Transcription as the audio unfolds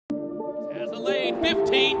Has a lane,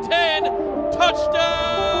 15-10, touchdown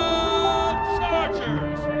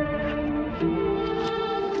Chargers!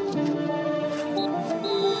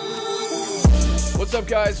 What's up,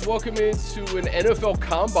 guys? Welcome into an NFL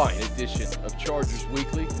Combine edition of Chargers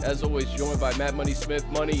Weekly. As always, joined by Matt Money Smith.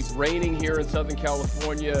 Money raining here in Southern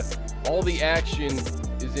California. All the action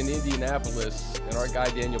is in Indianapolis, and our guy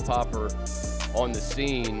Daniel Popper on the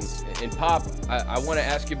scene. And Pop, I want to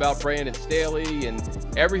ask you about Brandon Staley and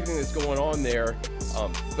everything that's going on there.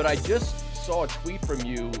 But I just saw a tweet from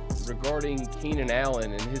you regarding Keenan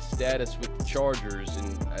Allen and his status with the Chargers,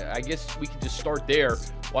 and I guess we could just start there.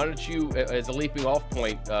 Why don't you, as a leaping off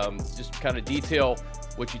point, just kind of detail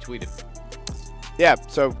what you tweeted? Yeah,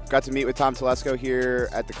 so got to meet with Tom Telesco here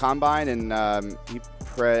at the Combine, and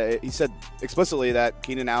he said explicitly that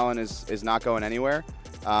Keenan Allen is not going anywhere.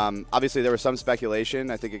 Obviously, there was some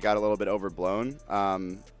speculation. I think it got a little bit overblown.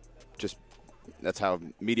 Just that's how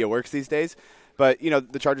media works these days. But, you know,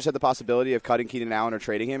 the Chargers had the possibility of cutting Keenan Allen or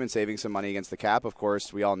trading him and saving some money against the cap. Of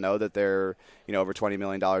course, we all know that they're, over $20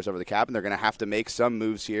 million over the cap, and they're going to have to make some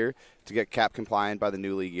moves here to get cap compliant by the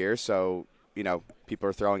new league year. So, people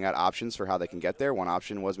are throwing out options for how they can get there. One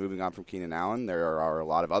option was moving on from Keenan Allen. There are a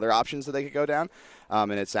lot of other options that they could go down.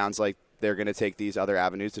 And it sounds like they're going to take these other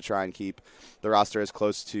avenues to try and keep the roster as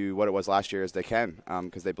close to what it was last year as they can,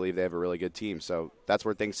 because they believe they have a really good team. So that's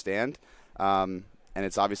where things stand. And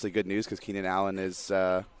it's obviously good news because Keenan Allen is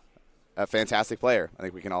a fantastic player. I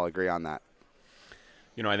think we can all agree on that.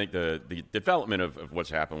 I think the development of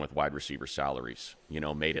what's happened with wide receiver salaries,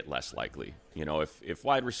 made it less likely. If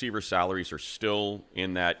wide receiver salaries are still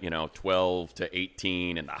in that, 12 to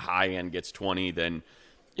 18 and the high end gets 20, then,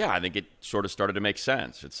 yeah, I think it sort of started to make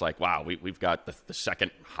sense. It's like, wow, we've got the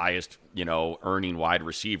second highest, earning wide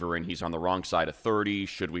receiver, and he's on the wrong side of 30.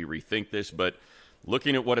 Should we rethink this? But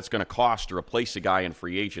looking at what it's going to cost to replace a guy in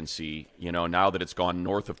free agency, now that it's gone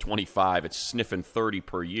north of 25, it's sniffing 30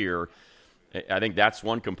 per year. I think that's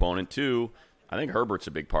one component. Two, I think Herbert's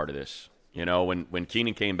a big part of this. When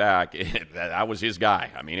Keenan came back, that was his guy.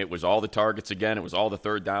 I mean, it was all the targets again. It was all the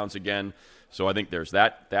third downs again. So I think there's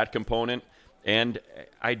that component. And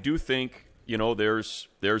I do think, there's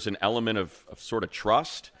an element of sort of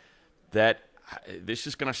trust that this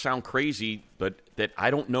is going to sound crazy, but that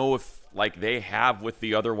I don't know if they have with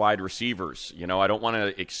the other wide receivers. I don't want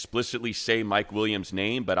to explicitly say Mike Williams'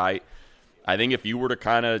 name, but I think if you were to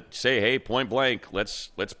kind of say, hey, point blank, let's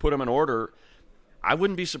put him in order, I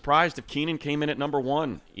wouldn't be surprised if Keenan came in at number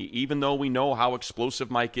one, even though we know how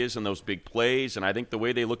explosive Mike is in those big plays. And I think the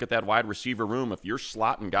way they look at that wide receiver room, if you're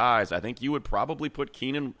slotting guys, I think you would probably put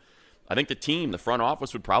Keenan. I think the front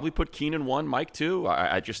office would probably put Keenan 1, Mike 2.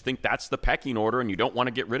 I just think that's the pecking order, and you don't want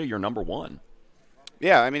to get rid of your number 1.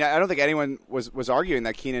 Yeah, I mean, I don't think anyone was arguing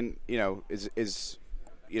that Keenan, is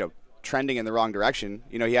trending in the wrong direction.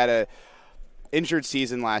 He had a injured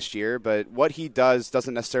season last year, but what he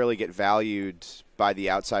doesn't necessarily get valued by the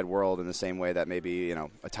outside world in the same way that maybe, a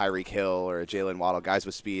Tyreek Hill or a Jalen Waddle, guys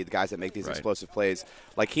with speed, guys that make these explosive plays.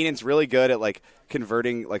 Like, Keenan's really good at,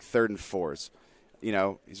 converting, third and fours.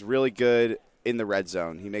 He's really good in the red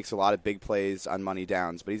zone. He makes a lot of big plays on money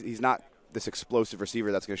downs, but he's not this explosive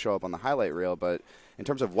receiver that's going to show up on the highlight reel. But in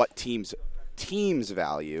terms of what teams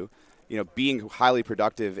value, being highly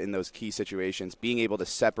productive in those key situations, being able to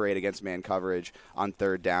separate against man coverage on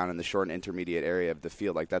third down in the short and intermediate area of the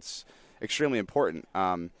field, that's extremely important.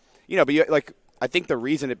 But I think the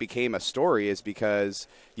reason it became a story is because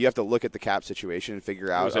you have to look at the cap situation and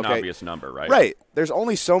figure out. It was an obvious number, right? Right. There's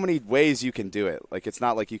only so many ways you can do it. It's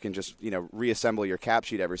not like you can just reassemble your cap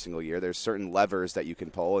sheet every single year. There's certain levers that you can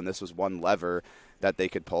pull, and this was one lever that they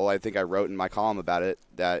could pull. I think I wrote in my column about it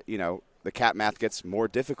that the cap math gets more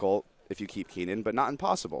difficult if you keep Keenan, but not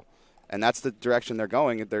impossible. And that's the direction they're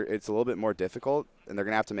going. It's a little bit more difficult, and they're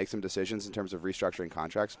going to have to make some decisions in terms of restructuring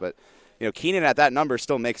contracts. But, Keenan at that number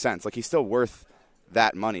still makes sense. He's still worth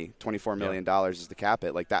that money. $24 million is the cap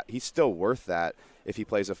hit. That he's still worth that if he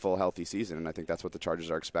plays a full, healthy season. And I think that's what the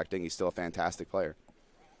Chargers are expecting. He's still a fantastic player.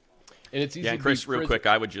 And it's easy. Yeah, and Chris, real quick,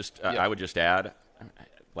 I would just add,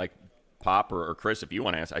 Pop or Chris, if you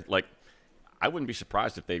want to ask, I wouldn't be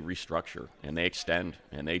surprised if they restructure and they extend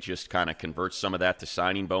and they just kind of convert some of that to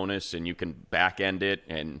signing bonus, and you can back end it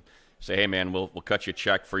and say, hey, man, we'll cut you a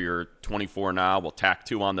check for your 24 now. We'll tack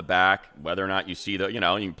 2 on the back. Whether or not you see you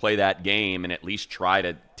can play that game and at least try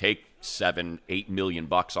to take $7-8 million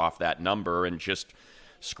off that number and just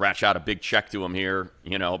scratch out a big check to him here,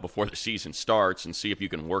 before the season starts and see if you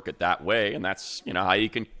can work it that way. And that's, how you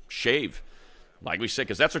can shave, like we said,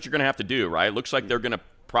 because that's what you're going to have to do, right? It looks like they're going to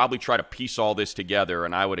probably try to piece all this together,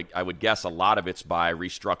 and I would guess a lot of it's by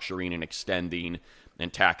restructuring and extending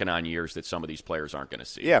and tacking on years that some of these players aren't going to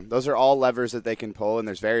see. Yeah, those are all levers that they can pull, and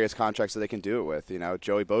there's various contracts that they can do it with.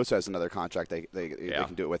 Joey Bosa has another contract they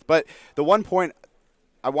can do it with. But the one point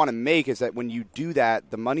I want to make is that when you do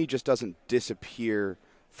that, the money just doesn't disappear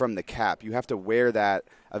from the cap. You have to wear that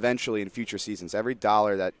eventually in future seasons. Every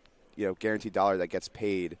dollar that, guaranteed dollar that gets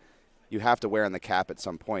paid, you have to wear on the cap at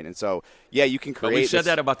some point. And so, yeah, you can create. But we've said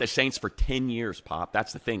that about the Saints for 10 years, Pop.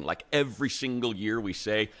 That's the thing. Like every single year we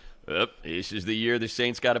say, this is the year the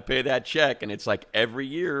Saints got to pay that check. And it's like every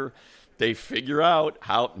year they figure out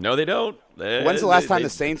how. No, they don't. When's the last time the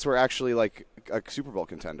Saints were actually like a Super Bowl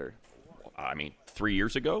contender? I mean, 3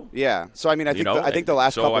 years ago. Yeah. So I mean, I think the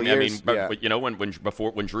last couple of years. But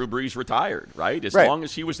when Drew Brees retired, right? As Right. long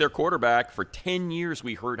as he was their quarterback for 10 years,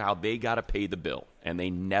 we heard how they got to pay the bill, and they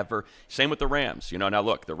never. Same with the Rams. Now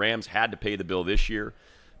look, the Rams had to pay the bill this year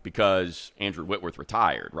because Andrew Whitworth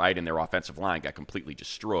retired, right, and their offensive line got completely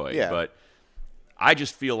destroyed. Yeah. But I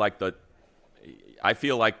just feel like the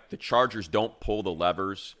Chargers don't pull the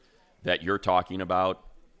levers that you're talking about,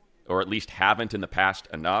 or at least haven't in the past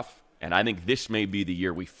enough. And I think this may be the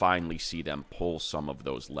year we finally see them pull some of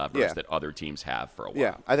those levers that other teams have for a while.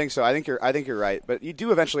 Yeah, I think so. I think you're right. But you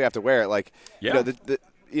do eventually have to wear it. Like,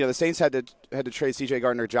 the Saints had to trade C.J.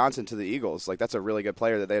 Gardner-Johnson to the Eagles. Like, that's a really good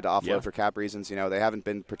player that they had to offload for cap reasons. They haven't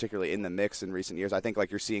been particularly in the mix in recent years. I think, like,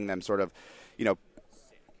 you're seeing them sort of,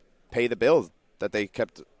 pay the bills that they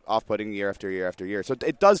kept off-putting year after year after year. So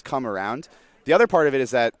it does come around. The other part of it is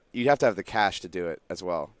that you have to have the cash to do it as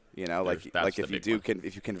well. If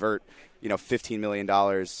you convert, $15 million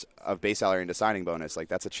of base salary into signing bonus, like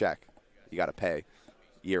that's a check you got to pay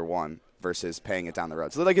year one versus paying it down the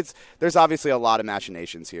road. So there's obviously a lot of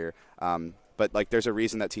machinations here. But like there's a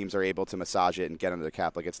reason that teams are able to massage it and get under the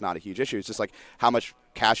cap. Like it's not a huge issue. It's just like how much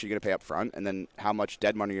cash are you going to pay up front, and then how much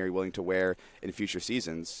dead money are you willing to wear in future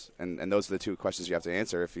seasons? And those are the two questions you have to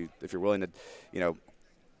answer. If you're willing to,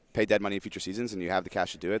 pay dead money in future seasons and you have the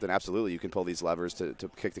cash to do it, then absolutely you can pull these levers to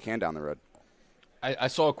kick the can down the road. I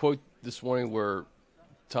saw a quote this morning where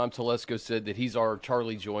Tom Telesco said that he's our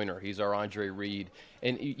Charlie Joyner, he's our Andre Reed.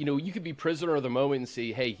 And, you could be prisoner of the moment and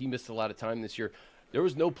say, hey, he missed a lot of time this year. There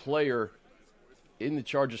was no player in the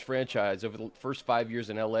Chargers franchise over the first 5 years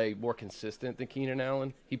in L.A. more consistent than Keenan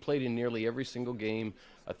Allen. He played in nearly every single game,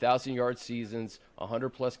 1,000-yard seasons,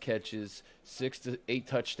 100-plus catches, 6 to 8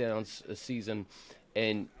 touchdowns a season.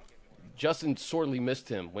 And Justin sorely missed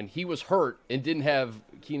him when he was hurt and didn't have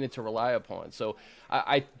Keenan to rely upon. So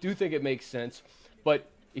I do think it makes sense. But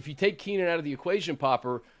if you take Keenan out of the equation,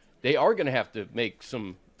 Popper, they are going to have to make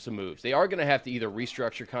some moves. They are going to have to either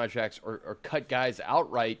restructure contracts or cut guys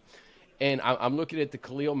outright. And I'm looking at the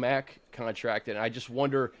Khalil Mack contract, and I just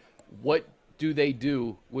wonder, what do they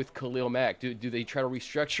do with Khalil Mack? Do they try to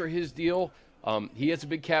restructure his deal? He has a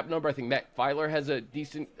big cap number. I think Matt Filer has a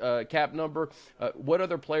decent cap number. What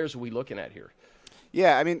other players are we looking at here?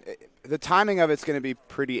 Yeah, I mean, the timing of it's going to be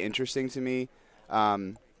pretty interesting to me.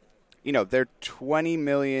 They're $20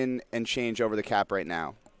 million and change over the cap right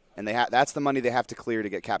now, and that's the money they have to clear to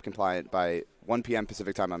get cap compliant by 1 p.m.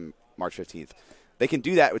 Pacific time on March 15th. They can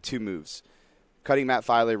do that with two moves: cutting Matt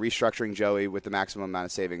Filer, restructuring Joey with the maximum amount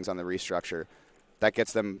of savings on the restructure. That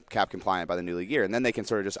gets them cap compliant by the new league year, and then they can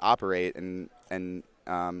sort of just operate and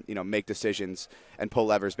make decisions and pull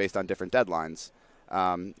levers based on different deadlines.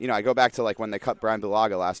 I go back to like when they cut Brian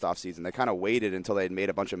Bulaga last offseason. They kind of waited until they had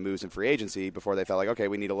made a bunch of moves in free agency before they felt like, okay,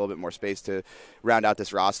 we need a little bit more space to round out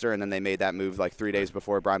this roster, and then they made that move like 3 days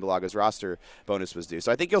before Brian Bulaga's roster bonus was due.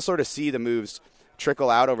 So I think you'll sort of see the moves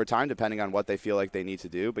trickle out over time depending on what they feel like they need to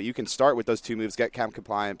do. But you can start with those two moves, get cap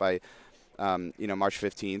compliant by March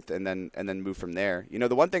 15th, and then move from there.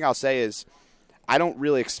 The one thing I'll say is I don't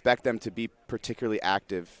really expect them to be particularly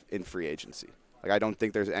active in free agency. Like I don't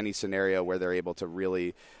think there's any scenario where they're able to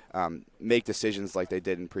really make decisions like they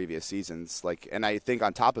did in previous seasons. And I think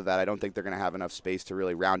on top of that, I don't think they're going to have enough space to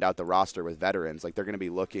really round out the roster with veterans. Like they're going to be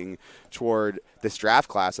looking toward this draft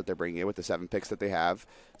class that they're bringing in with the 7 picks that they have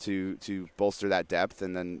to bolster that depth,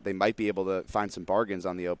 and then they might be able to find some bargains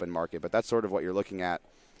on the open market. But that's sort of what you're looking at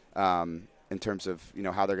in terms of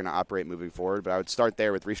how they're going to operate moving forward. But I would start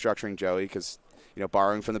there with restructuring Joey because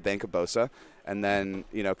borrowing from the bank of Bosa, and then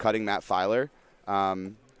cutting Matt Filer,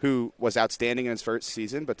 who was outstanding in his first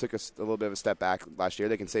season but took a little bit of a step back last year.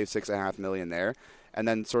 They can save $6.5 million there, and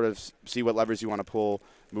then sort of see what levers you want to pull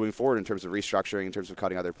moving forward in terms of restructuring, in terms of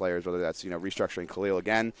cutting other players, whether that's restructuring Khalil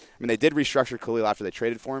again. I mean, they did restructure Khalil after they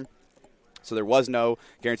traded for him. So there was no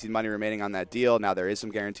guaranteed money remaining on that deal. Now there is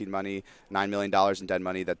some guaranteed money, $9 million in dead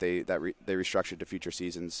money that they restructured to future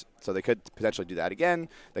seasons. So they could potentially do that again.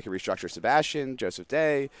 They could restructure Sebastian, Joseph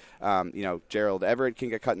Day. Gerald Everett can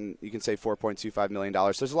get cut in, you can say $4.25 million.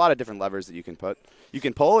 So there's a lot of different levers that you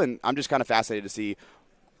can pull, and I'm just kind of fascinated to see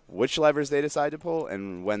which levers they decide to pull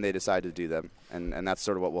and when they decide to do them. And that's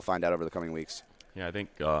sort of what we'll find out over the coming weeks. Yeah, I think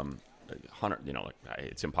Hunter,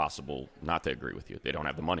 it's impossible not to agree with you. They don't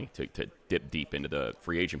have the money to dip deep into the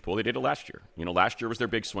free agent pool. They did it last year. Last year was their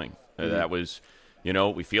big swing. Mm-hmm. That was,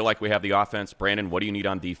 we feel like we have the offense. Brandon, what do you need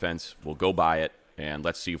on defense? We'll go buy it, and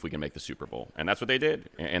let's see if we can make the Super Bowl. And that's what they did.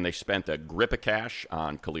 And they spent a grip of cash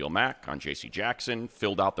on Khalil Mack, on J.C. Jackson,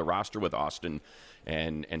 filled out the roster with Austin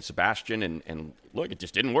and Sebastian. And look, it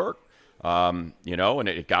just didn't work. And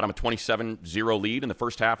it got them a 27-0 lead in the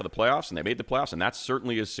first half of the playoffs, and they made the playoffs, and that's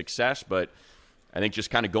certainly a success. But I think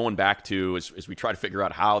just kind of going back to, as we try to figure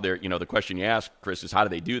out how they're, the question you asked, Chris, is how do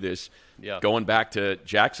they do this? Yeah. Going back to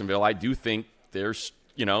Jacksonville, I do think there's,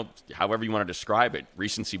 however you want to describe it,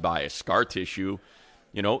 recency bias, scar tissue.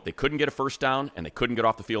 They couldn't get a first down, and they couldn't get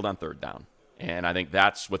off the field on third down. And I think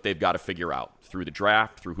that's what they've got to figure out through the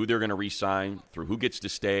draft, through who they're going to re-sign, through who gets to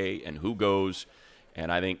stay and who goes.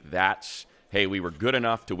 And I think that's, hey, we were good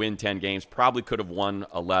enough to win 10 games, probably could have won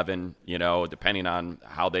 11, depending on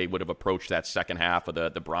how they would have approached that second half of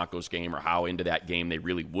the Broncos game or how into that game they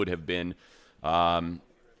really would have been.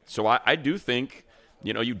 So I do think,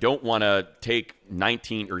 you don't want to take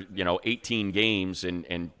 19 or, 18 games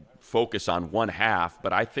and focus on one half,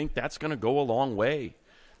 but I think that's going to go a long way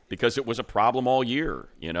because it was a problem all year.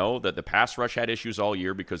 That the pass rush had issues all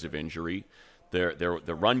year because of injury.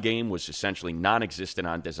 The run game was essentially non-existent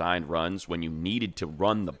on designed runs when you needed to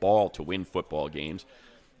run the ball to win football games.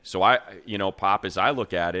 So Pop, as I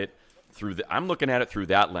look at it I'm looking at it through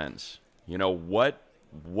that lens.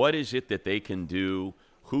 What is it that they can do?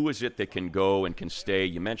 Who is it that can go and can stay?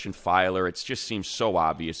 You mentioned Filer. It just seems so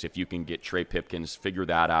obvious if you can get Trey Pipkins, figure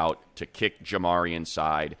that out to kick Jamari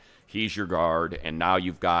inside. He's your guard, and now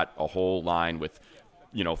you've got a whole line with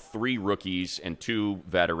 3 rookies and 2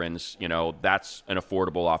 veterans. That's an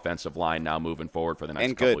affordable offensive line now moving forward for the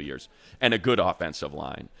next couple of years. And a good offensive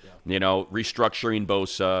line. Yeah. Restructuring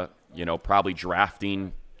Bosa, probably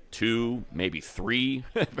drafting 2, maybe 3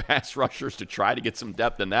 pass rushers to try to get some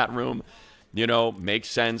depth in that room. Makes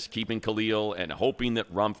sense, keeping Khalil and hoping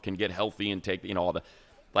that Rumpf can get healthy and take, all the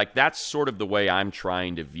 – like that's sort of the way I'm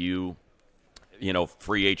trying to view –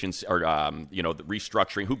 free agents or, the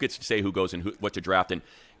restructuring, who gets to say who goes and what to draft.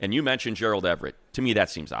 And you mentioned Gerald Everett. To me, that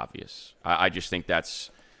seems obvious. I just think that's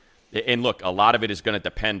 – and look, a lot of it is going to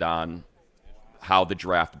depend on how the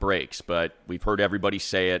draft breaks. But we've heard everybody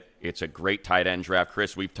say it. It's a great tight end draft.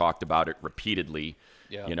 Chris, we've talked about it repeatedly.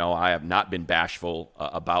 Yeah. I have not been bashful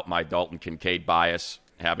about my Dalton Kincaid bias.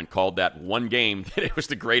 Haven't called that one game that it was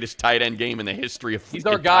the greatest tight end game in the history of He's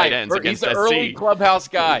our guy. Tight ends He's the SC. Early clubhouse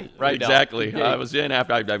guy right exactly. now. Exactly. I was in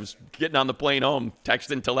after I was getting on the plane home,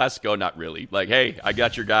 texting Telesco, not really. Like, hey, I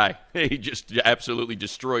got your guy. He just absolutely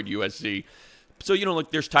destroyed USC. So,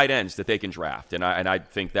 look, there's tight ends that they can draft. And I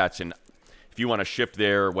think that's if you want to shift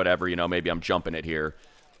there or whatever, maybe I'm jumping it here.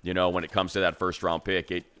 When it comes to that first-round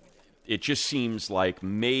pick, it just seems like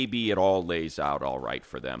maybe it all lays out all right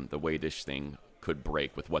for them, the way this thing could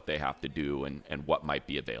break with what they have to do and what might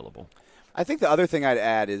be available. I think the other thing I'd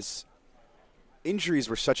add is injuries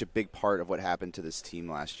were such a big part of what happened to this team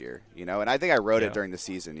last year, and I think I wrote it during the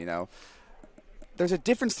season, There's a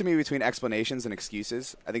difference to me between explanations and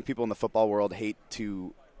excuses. I think people in the football world hate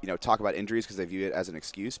to, talk about injuries because they view it as an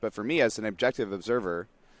excuse. But for me, as an objective observer,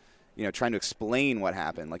 trying to explain what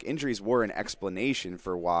happened, like injuries were an explanation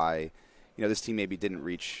for why, this team maybe didn't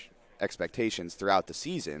reach expectations throughout the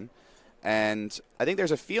season. And I think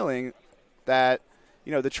there's a feeling that,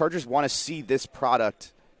 the Chargers want to see this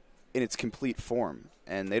product in its complete form.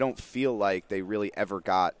 And they don't feel like they really ever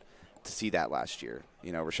got to see that last year.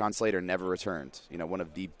 Rashawn Slater never returned, one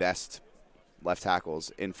of the best left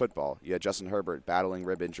tackles in football. You had Justin Herbert battling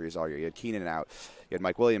rib injuries all year. You had Keenan out. You had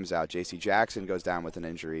Mike Williams out. J.C. Jackson goes down with an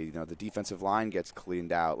injury. The defensive line gets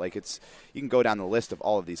cleaned out. You can go down the list of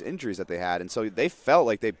all of these injuries that they had. And so they felt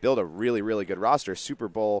like they built a really, really good roster, Super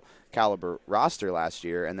Bowl caliber roster last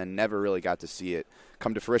year, and then never really got to see it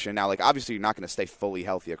come to fruition. Now, obviously you're not going to stay fully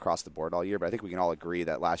healthy across the board all year, but I think we can all agree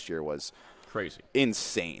that last year was crazy,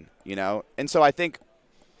 insane, And so I think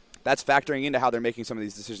that's factoring into how they're making some of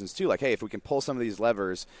these decisions too. Like, hey, if we can pull some of these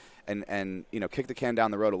levers and kick the can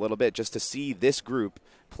down the road a little bit just to see this group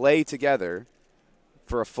play together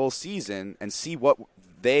for a full season and see what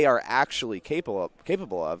they are actually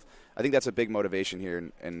capable of, I I think that's a big motivation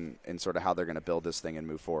here in sort of how they're going to build this thing and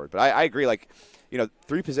move forward. But I agree, like,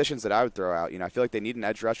 3 positions that I would throw out. I feel like they need an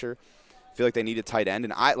edge rusher. I feel like they need a tight end,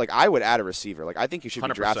 and I would add a receiver. Like, I think you should be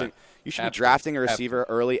 100%. drafting. You should be drafting a receiver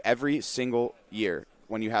early every single year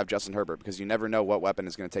when you have Justin Herbert, because you never know what weapon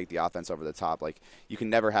is going to take the offense over the top. Like, you can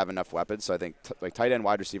never have enough weapons. So I think tight end,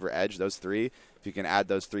 wide receiver, edge, those 3. If you can add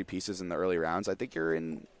those 3 pieces in the early rounds, I think you're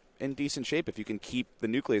in decent shape if you can keep the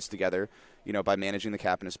nucleus together, by managing the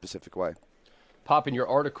cap in a specific way. Pop, in your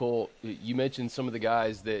article, you mentioned some of the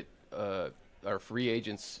guys that are free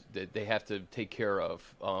agents that they have to take care of,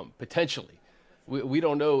 potentially. We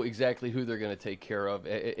don't know exactly who they're going to take care of.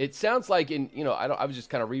 It sounds like, I was just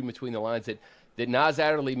kind of reading between the lines that Nas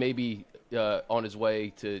Adderley may be on his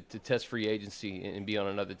way to test free agency and be on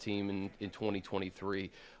another team in 2023.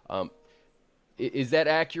 Is that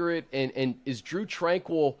accurate? And is Drew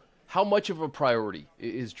Tranquill, how much of a priority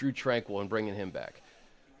is Drew Tranquill in bringing him back?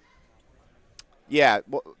 Yeah,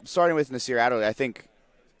 well, starting with Nasir Adderley, I think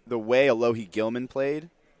the way Alohi Gilman played,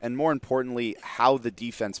 and more importantly, how the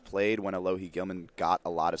defense played when Alohi Gilman got a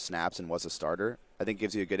lot of snaps and was a starter, I think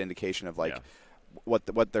gives you a good indication of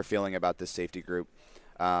what they're feeling about this safety group.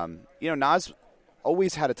 Nas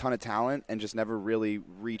always had a ton of talent and just never really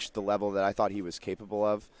reached the level that I thought he was capable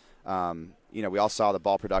of. We all saw the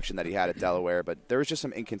ball production that he had at Delaware, but there was just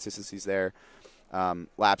some inconsistencies there.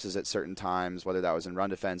 Lapses at certain times, whether that was in run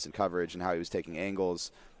defense and coverage and how he was taking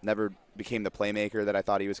angles, never became the playmaker that I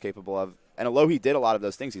thought he was capable of. And although he did a lot of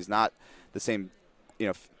those things, he's not the same,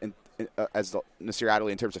 as Nasir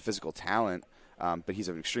Adderley in terms of physical talent, but he's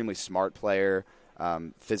an extremely smart player,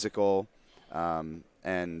 physical,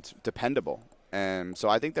 and dependable. And so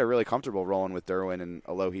I think they're really comfortable rolling with Derwin and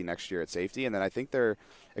Alohi next year at safety. And then I think they're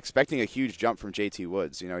expecting a huge jump from JT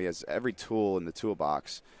Woods. He has every tool in the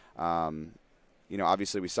toolbox.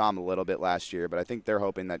 Obviously we saw him a little bit last year, but I think they're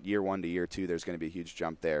hoping that year 1 to year 2 there's going to be a huge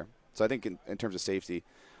jump there. So I think in terms of safety,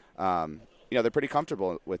 they're pretty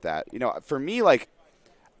comfortable with that. For me,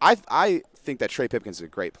 I think that Trey Pipkins is a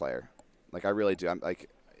great player. I really do.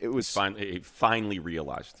 He finally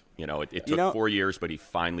realized. It took 4 years, but he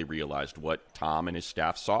finally realized what Tom and his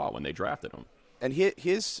staff saw when they drafted him. And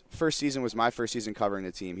his first season was my first season covering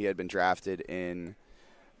the team. He had been drafted in,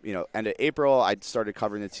 end of April. I started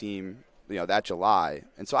covering the team, that July.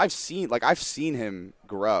 And so I've seen him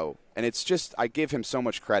grow. And it's just, I give him so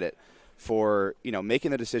much credit for,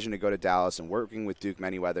 making the decision to go to Dallas and working with Duke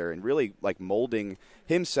Manyweather and really molding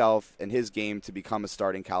himself and his game to become a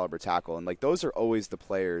starting caliber tackle. And those are always the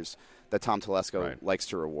players that Tom Telesco likes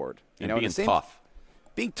to reward. And being tough.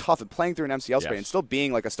 Being tough and playing through an MCL sprain and still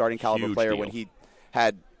being a starting caliber Huge player deal. when he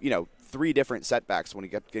had, 3 different setbacks when he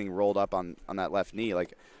kept getting rolled up on that left knee.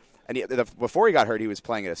 Before he got hurt, he was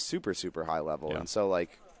playing at a super, super high level. Yeah. And so,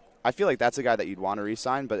 I feel like that's a guy that you'd want to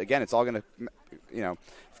re-sign. But, again, it's all going to,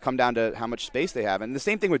 come down to how much space they have. And the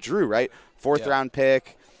same thing with Drew, right? Fourth-round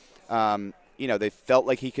pick. They felt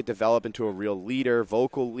like he could develop into a real leader,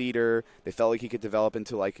 vocal leader. They felt like he could develop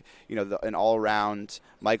into an all-around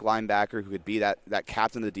Mike linebacker who could be that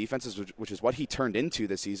captain of the defenses, which is what he turned into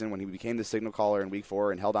this season when he became the signal caller in Week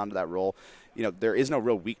 4 and held on to that role. There is no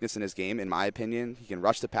real weakness in his game, in my opinion. He can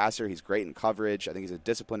rush the passer. He's great in coverage. I think he's a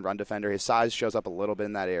disciplined run defender. His size shows up a little bit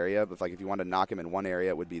in that area, but if you want to knock him in one area,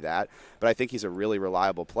 it would be that. But I think he's a really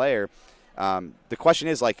reliable player. The question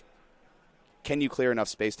is, can you clear enough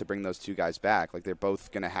space to bring those 2 guys back? They're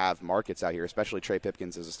both going to have markets out here, especially Trey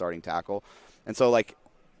Pipkins as a starting tackle. And so,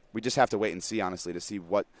 we just have to wait and see, honestly, to see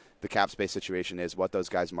what the cap space situation is, what those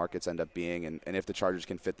guys' markets end up being, and if the Chargers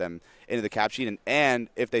can fit them into the cap sheet, and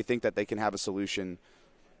if they think that they can have a solution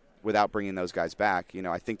without bringing those guys back.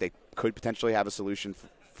 I think they could potentially have a solution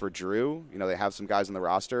for Drew. They have some guys on the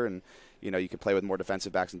roster, and you can play with more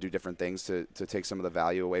defensive backs and do different things to take some of the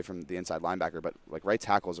value away from the inside linebacker. But right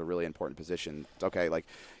tackle is a really important position. Okay,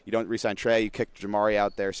 you don't re-sign Trey, you kick Jamari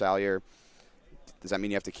out there, Salyer. Does that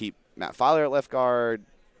mean you have to keep Matt Filer at left guard?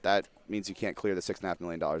 That means you can't clear the $6.5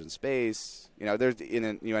 million in space. You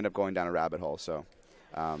end up going down a rabbit hole. So,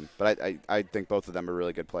 but I think both of them are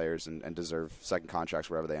really good players and deserve second contracts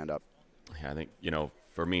wherever they end up. Yeah, I think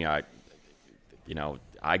for me, I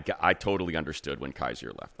totally understood when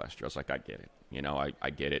Kaiser left last year. I was like, I get it. I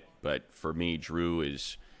get it. But for me, Drew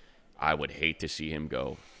I would hate to see him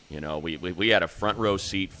go. We had a front row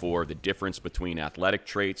seat for the difference between athletic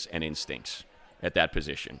traits and instincts at that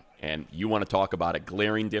position. And you want to talk about a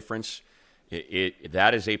glaring difference,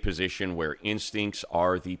 that is a position where instincts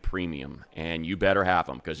are the premium, and you better have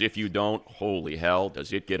them, because if you don't, holy hell,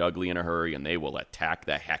 does it get ugly in a hurry, and they will attack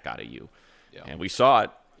the heck out of you. Yeah. And we saw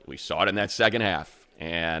it. We saw it in that second half.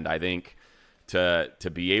 And I think to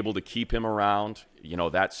be able to keep him around,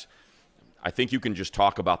 I think you can just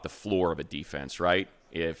talk about the floor of a defense, right?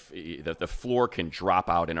 If the floor can drop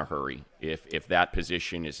out in a hurry, if that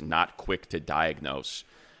position is not quick to diagnose,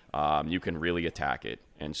 you can really attack it.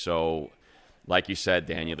 And so, like you said,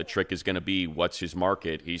 Daniel, the trick is going to be what's his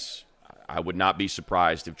market. I would not be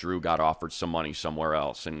surprised if Drew got offered some money somewhere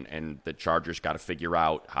else, and the Chargers got to figure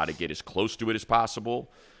out how to get as close to it as possible.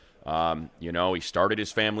 He started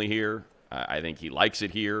his family here. I think he likes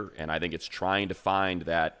it here, and I think it's trying to find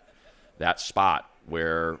that spot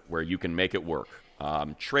where you can make it work.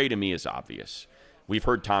 Trey, to me, is obvious. We've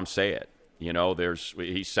heard Tom say it.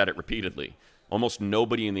 He said it repeatedly. Almost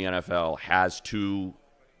nobody in the NFL has two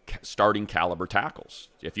starting caliber tackles.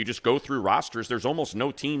 If you just go through rosters, there's almost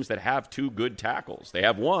no teams that have two good tackles. They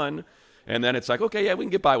have one, and then it's like, okay, yeah, we can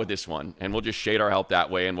get by with this one, and we'll just shade our help that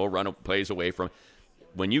way, and we'll run plays away from.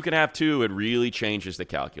 When you can have two, it really changes the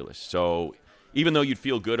calculus. So even though you'd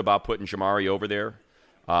feel good about putting Jamari over there,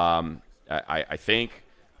 I think,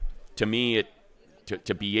 to me,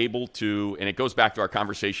 to be able to, and it goes back to our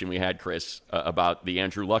conversation we had, Chris, about the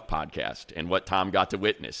Andrew Luck podcast and what Tom got to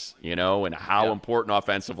witness, and how important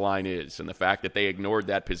offensive line is, and the fact that they ignored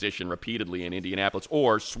that position repeatedly in Indianapolis,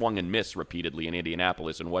 or swung and missed repeatedly in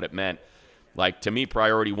Indianapolis, and what it meant. Like, to me,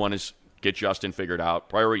 priority one is get Justin figured out.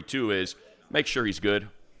 Priority two is make sure he's good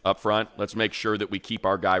up front. Let's make sure that we keep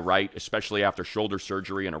our guy right, especially after shoulder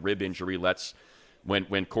surgery and a rib injury.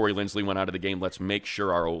 When Corey Linsley went out of the game, let's make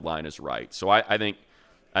sure our O-line is right. So I think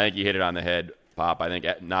you hit it on the head, Pop. I think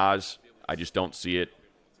at Nas, I just don't see it.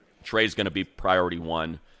 Trey's going to be priority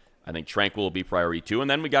one. I think Tranquil will be priority two. And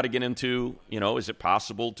then we got to get into, is it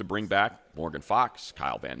possible to bring back Morgan Fox,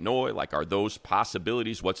 Kyle Van Noy? Like, are those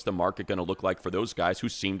possibilities? What's the market going to look like for those guys who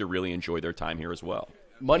seem to really enjoy their time here as well?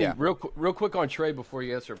 Money, yeah. Real quick on Trey before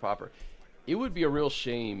you answer, Popper. It would be a real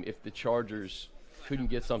shame if the Chargers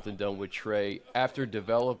couldn't get something done with Trey after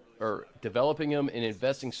developing him and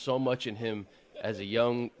investing so much in him as a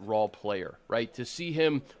young, raw player, right? To see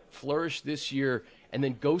him flourish this year and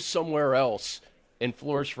then go somewhere else and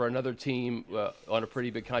flourish for another team on a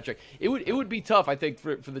pretty big contract. It would be tough, I think,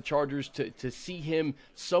 for the Chargers to see him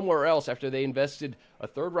somewhere else after they invested a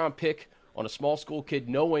third-round pick on a small school kid,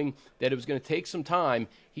 knowing that it was going to take some time.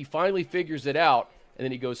 He finally figures it out, and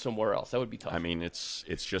then he goes somewhere else. That would be tough. I mean, it's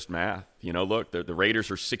just math. Look, the Raiders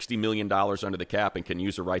are $60 million under the cap and can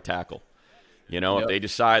use a right tackle. If they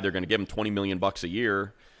decide they're going to give him $20 million a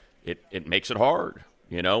year, it makes it hard.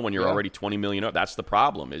 When you're already $20 million up, that's the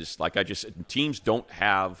problem. Is like teams don't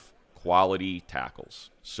have quality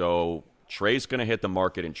tackles. So Trey's going to hit the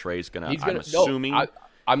market, and Trey's going to. I'm assuming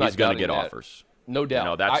he's going to get offers. No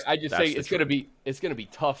doubt. I just say it's going to be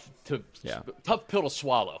tough pill to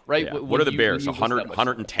swallow, right? Yeah. What are the Bears?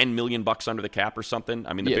 $110 million under the cap or something?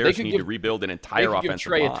 I mean, the Bears need to rebuild an entire offensive line. They could give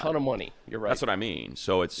Trey a ton of money. You're right. That's what I mean.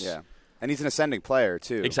 So it's and he's an ascending player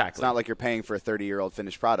too. Exactly. It's not like you're paying for a 30-year-old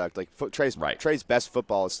finished product. Like Trey's best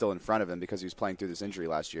football is still in front of him because he was playing through this injury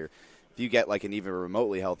last year. If you get like an even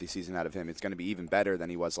remotely healthy season out of him, it's going to be even better than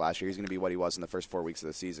he was last year. He's going to be what he was in the first 4 weeks of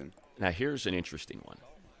the season. Now here's an interesting one.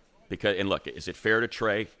 And look, is it fair to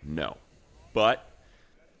Trey? No. But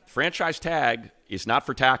franchise tag is not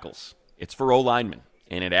for tackles. It's for O-linemen.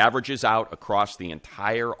 And it averages out across the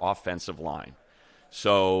entire offensive line.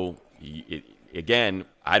 So, again,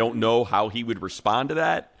 I don't know how he would respond to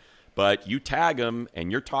that. But you tag him, and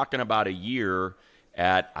you're talking about a year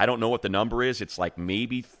at, I don't know what the number is. It's like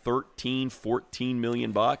maybe $13-14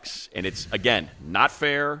 million. And it's, again, not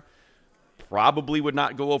fair. Probably would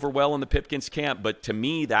not go over well in the Pipkins camp, but to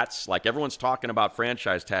me, that's like everyone's talking about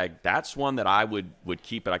franchise tag. That's one that I would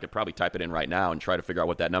keep it. I could probably type it in right now and try to figure out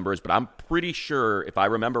what that number is, but I'm pretty sure, if I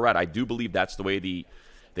remember right, I do believe that's the way the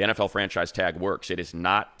NFL franchise tag works. It is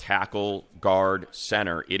not tackle, guard,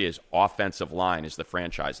 center. It is offensive line is the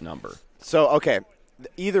franchise number. So, okay,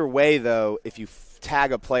 either way, though, if you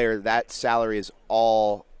tag a player, that salary is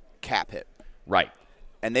all cap hit. Right.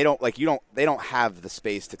 And they don't have the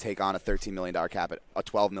space to take on a $13 million cap hit, a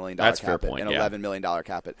 $12 million cap hit, an $11 million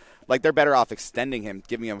cap hit. Like, they're better off extending him,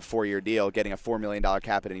 giving him a 4-year deal, getting a $4 million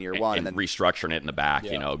cap hit in year one. And then restructuring it in the back,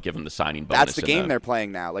 give him the signing bonus. That's the game they're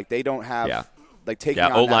playing now. Like, they don't have taking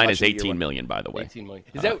on O-line is $18 million, by the way. $18 million.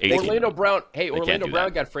 Is that Orlando Brown? Hey, Orlando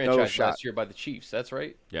Brown got franchised last year by the Chiefs. That's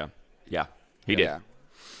right? Yeah. He did.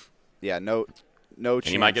 Yeah, no chance. And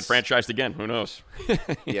he might get franchised again. Who knows?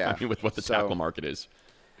 Yeah. With what the tackle market is.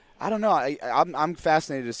 I don't know. I'm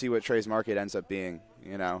fascinated to see what Trey's market ends up being,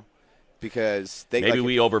 because maybe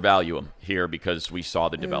we overvalue him here because we saw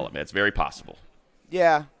the development. It's very possible.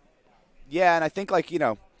 Yeah, and I think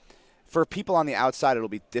for people on the outside, it'll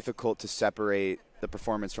be difficult to separate the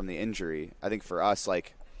performance from the injury. I think for us,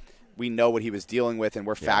 we know what he was dealing with, and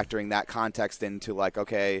we're factoring that context into like,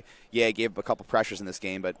 okay, yeah, he gave up a couple pressures in this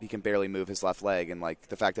game, but he can barely move his left leg, and like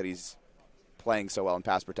the fact that he's playing so well in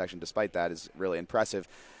pass protection despite that is really impressive.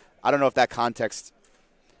 I don't know if that context,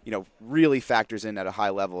 really factors in at a high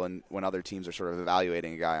level and when other teams are sort of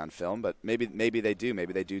evaluating a guy on film, but maybe they do.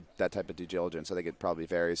 Maybe they do that type of due diligence. I think it probably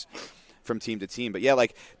varies from team to team. But, yeah,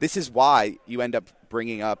 like this is why you end up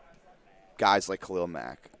bringing up guys like Khalil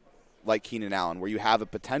Mack, like Keenan Allen, where you have a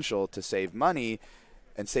potential to save money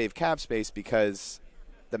and save cap space, because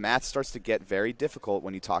the math starts to get very difficult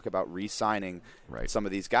when you talk about re-signing some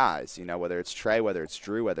of these guys, whether it's Trey, whether it's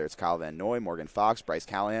Drew, whether it's Kyle Van Noy, Morgan Fox, Bryce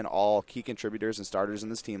Callahan, all key contributors and starters in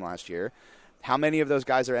this team last year. How many of those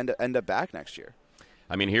guys are end up back next year?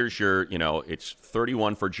 I mean, here's your, it's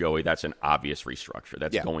 31 for Joey. That's an obvious restructure.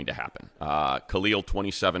 That's going to happen. Khalil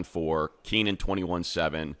 27-4, Keenan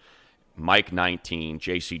 21-7, Mike 19,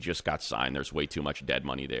 JC just got signed. There's way too much dead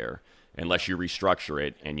money there. Unless you restructure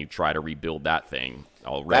it and you try to rebuild that thing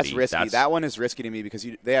already. That's risky. That one is risky to me because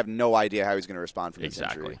they have no idea how he's going to respond from this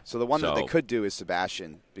injury. So the one that they could do is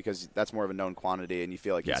Sebastian, because that's more of a known quantity, and you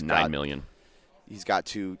feel like he's got $9 million. He's got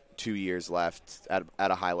two years left at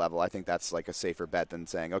a high level. I think that's like a safer bet than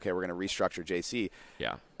saying, okay, we're going to restructure JC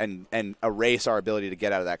and erase our ability to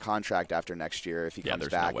get out of that contract after next year if he comes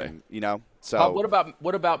back. No way. And, so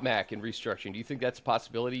what about Mack and restructuring? Do you think that's a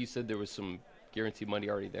possibility? You said there was some guaranteed money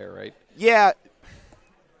already there, right? Yeah.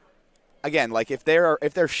 Again, like if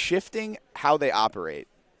they're shifting how they operate,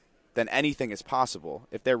 then anything is possible.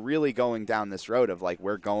 If they're really going down this road of like,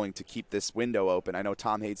 we're going to keep this window open. I know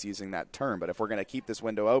Tom hates using that term, but if we're going to keep this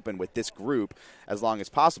window open with this group as long as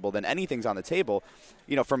possible, then anything's on the table.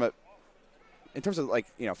 In terms of like,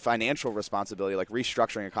 financial responsibility, like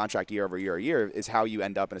restructuring a contract year over year is how you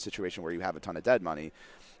end up in a situation where you have a ton of dead money.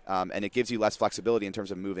 And it gives you less flexibility in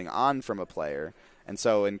terms of moving on from a player. And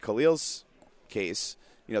so in Khalil's case,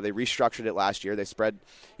 they restructured it last year. They spread,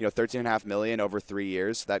 $13.5 million over 3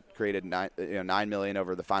 years. That created $9 million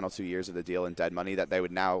over the final 2 years of the deal in dead money that they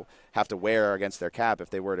would now have to wear against their cap if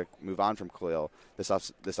they were to move on from Khalil this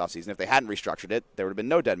offseason. If they hadn't restructured it, there would have been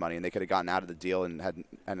no dead money, and they could have gotten out of the deal and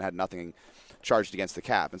had nothing charged against the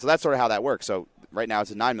cap. And so that's sort of how that works. So right now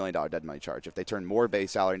it's a $9 million dead money charge. If they turn more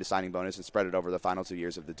base salary into signing bonus and spread it over the final 2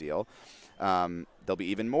 years of the deal, there'll be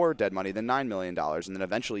even more dead money than $9 million. And then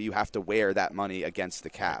eventually you have to wear that money against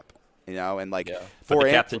the cap, and like but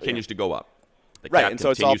the cap continues to go up. The right. cap and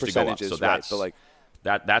so it's all continues to go up. percentages. So that's, but like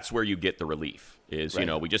that's where you get the relief is,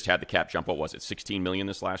 we just had the cap jump. What was it? 16 million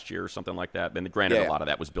this last year or something like that. And granted, a lot of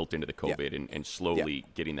that was built into the COVID and slowly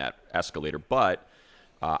getting that escalator. But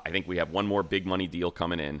I think we have one more big money deal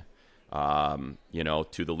coming in,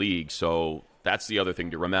 to the league. So that's the other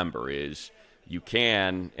thing to remember is you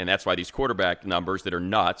can, and that's why these quarterback numbers that are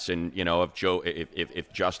nuts. And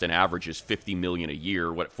if Justin averages 50 million a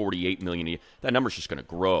year, 48 million a year, that number's just going to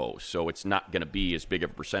grow. So it's not going to be as big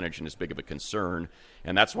of a percentage and as big of a concern.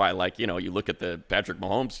 And that's why, you look at the Patrick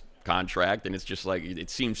Mahomes contract, and it's just like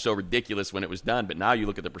it seems so ridiculous when it was done. But now you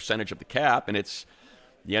look at the percentage of the cap, and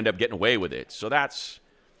you end up getting away with it. So that's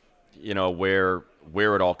where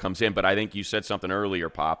it all comes in. But I think you said something earlier,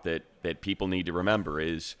 Pop, that people need to remember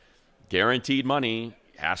is guaranteed money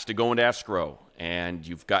has to go into escrow. And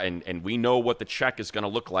you've got, and we know what the check is going to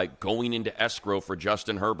look like going into escrow for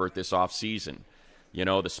Justin Herbert this offseason. The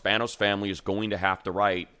Spanos family is going to have to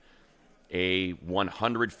write a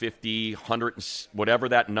 150, 100, whatever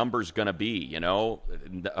that number's going to be,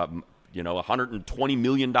 $120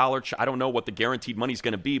 million. I don't know what the guaranteed money is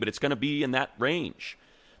going to be, but it's going to be in that range.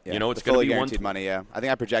 Yeah, it's going to be guaranteed money. Yeah, I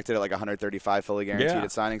think I projected it like 135 fully guaranteed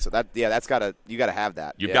at signing. So you got to have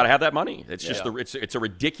that. You've got to have that money. It's just it's a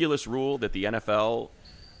ridiculous rule that the NFL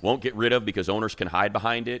won't get rid of because owners can hide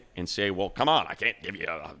behind it and say, well, come on, I can't give you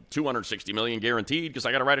 $260 million guaranteed because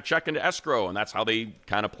I got to write a check into escrow, and that's how they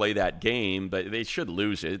kind of play that game. But they should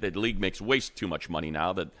lose it. The league makes way too much money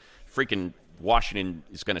now. That freaking Washington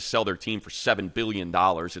is going to sell their team for $7 billion.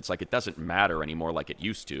 It's like it doesn't matter anymore like it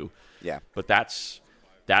used to. Yeah, but that's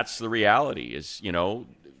the reality is,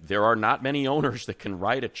 there are not many owners that can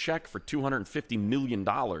write a check for $250 million,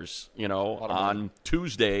 on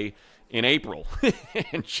Tuesday in April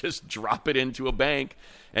and just drop it into a bank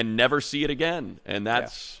and never see it again. And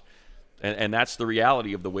that's and that's the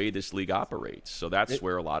reality of the way this league operates. So that's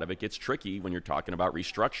where a lot of it gets tricky when you're talking about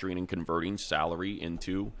restructuring and converting salary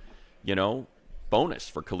into, bonus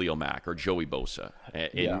for Khalil Mack or Joey Bosa.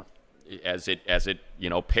 As it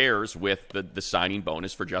pairs with the signing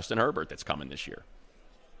bonus for Justin Herbert that's coming this year.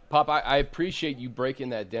 Pop, I appreciate you breaking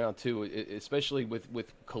that down too, especially with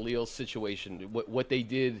Khalil's situation. What they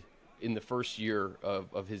did in the first year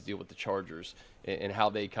of his deal with the Chargers and how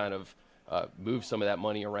they kind of move some of that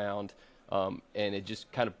money around. And it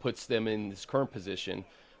just kind of puts them in this current position.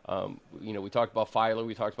 We talked about Filer,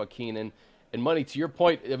 we talked about Keenan, and money. To your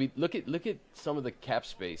point, I mean, look at some of the cap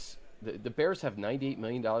space. The Bears have $98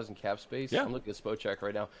 million in cap space. Yeah. I'm looking at Spotrac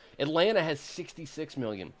right now. Atlanta has $66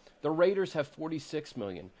 million. The Raiders have $46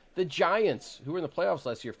 million. The Giants, who were in the playoffs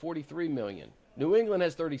last year, $43 million. New England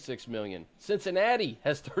has $36 million. Cincinnati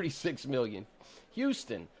has $36 million.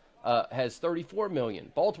 Houston has $34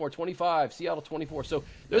 million. Baltimore $25. Seattle $24. So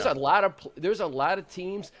there's a lot of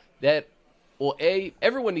teams that. Well,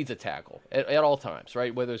 everyone needs a tackle at all times,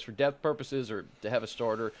 right? Whether it's for depth purposes or to have a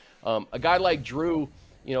starter. A guy like Drew,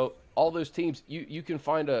 all those teams, you can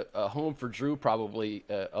find a home for Drew probably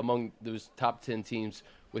among those top 10 teams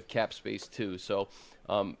with cap space too. So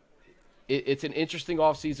it's an interesting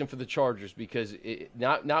offseason for the Chargers because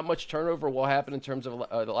not much turnover will happen in terms of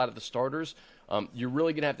a lot of the starters. You're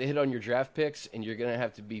really going to have to hit on your draft picks, and you're going to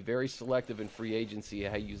have to be very selective in free agency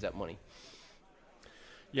how you use that money.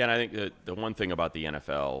 Yeah, and I think the one thing about the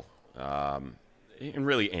NFL, and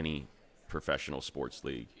really any professional sports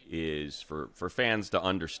league, is for fans to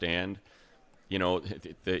understand,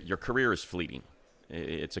 your career is fleeting.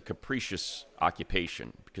 It's a capricious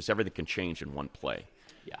occupation because everything can change in one play.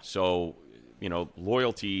 Yeah. So,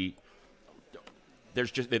 loyalty,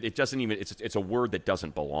 it's a word that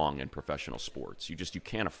doesn't belong in professional sports. You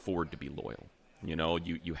can't afford to be loyal.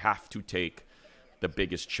 You have to take the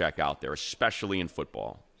biggest check out there, especially in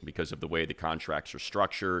football, because of the way the contracts are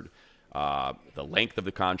structured, the length of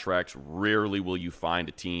the contracts. Rarely will you find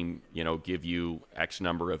a team, give you X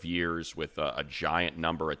number of years with a giant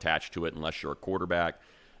number attached to it unless you're a quarterback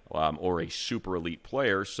or a super elite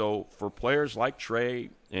player. So for players like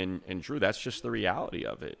Trey and Drew, that's just the reality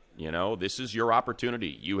of it. This is your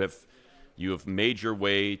opportunity. You have made your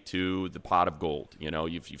way to the pot of gold.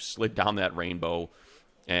 You've slid down that rainbow.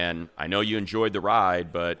 And I know you enjoyed the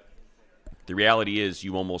ride, but the reality is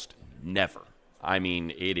you almost never. I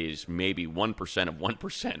mean, it is maybe 1% of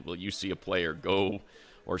 1% will you see a player go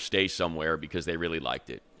or stay somewhere because they really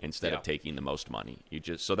liked it instead of taking the most money.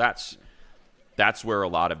 So that's where a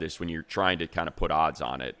lot of this, when you're trying to kind of put odds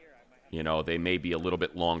on it, they may be a little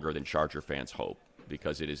bit longer than Charger fans hope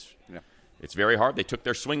because it is. Yeah. It's very hard. They took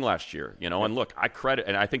their swing last year, and look,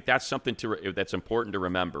 and I think that's something that's important to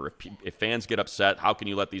remember. If fans get upset, how can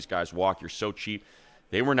you let these guys walk? You're so cheap.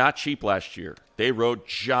 They were not cheap last year. They wrote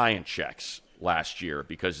giant checks last year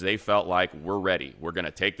because they felt like we're ready. We're going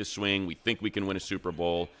to take the swing. We think we can win a Super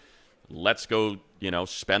Bowl. Let's go,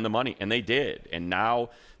 spend the money. And they did. And now,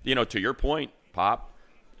 to your point, Pop,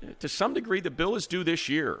 to some degree, the bill is due this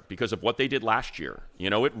year because of what they did last year.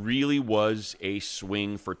 It really was a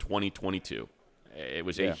swing for 2022. It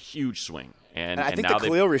was a huge swing. And I think the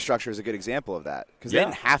Khalil restructure is a good example of that because they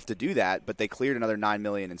didn't have to do that, but they cleared another $9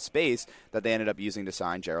 million in space that they ended up using to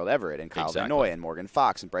sign Gerald Everett and Kyle Van Noy and Morgan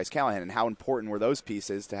Fox and Bryce Callahan. And how important were those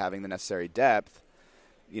pieces to having the necessary depth,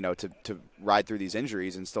 to ride through these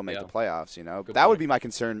injuries and still make the playoffs, That would be my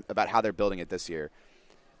concern about how they're building it this year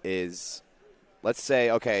is – let's say,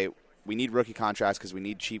 okay, we need rookie contracts because we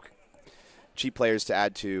need cheap players to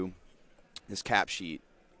add to this cap sheet.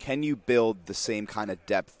 Can you build the same kind of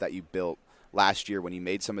depth that you built last year when you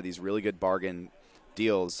made some of these really good bargain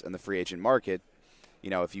deals in the free agent market?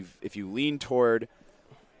 If you lean toward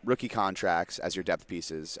rookie contracts as your depth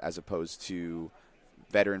pieces as opposed to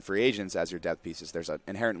veteran free agents as your depth pieces, there's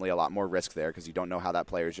inherently a lot more risk there because you don't know how that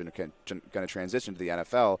player is going to transition to the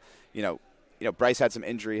NFL. Bryce had some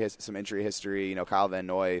injury history. Kyle Van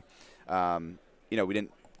Noy, we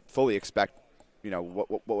didn't fully expect,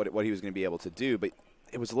 what he was going to be able to do, but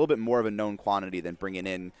it was a little bit more of a known quantity than bringing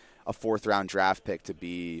in a 4th-round draft pick to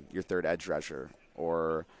be your third edge rusher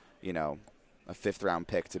or, a 5th-round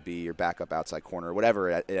pick to be your backup outside corner, whatever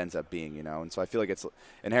it ends up being, And so I feel like it's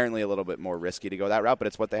inherently a little bit more risky to go that route, but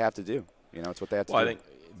it's what they have to do. It's what they have to do. I think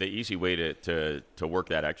the easy way to work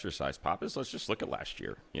that exercise, Pop, is let's just look at last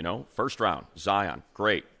year. First round, Zion,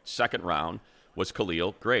 great. Second round was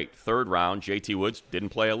Khalil, great. Third round, J.T. Woods, didn't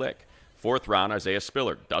play a lick. Fourth round, Isaiah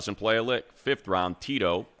Spiller, doesn't play a lick. Fifth round,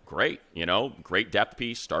 Tito, great. Great depth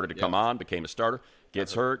piece, started to come on, became a starter,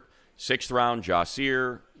 gets hurt. Sixth round,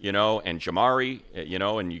 Jasir, and Jamari,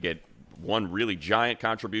 and you get one really giant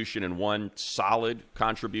contribution and one solid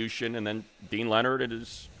contribution, and then Dean Leonard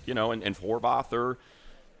is, and Horvath are,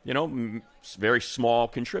 very small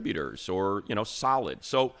contributors or, solid.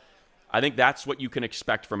 So I think that's what you can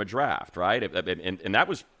expect from a draft, right? And that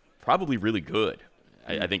was probably really good.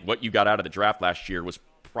 I think what you got out of the draft last year was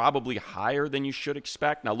probably higher than you should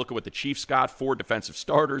expect. Now, look at what the Chiefs got, 4 defensive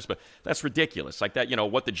starters, but that's ridiculous. Like that,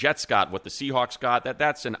 what the Jets got, what the Seahawks got,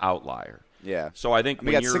 that's an outlier. Yeah. So I think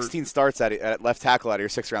we got 16 starts at left tackle out of your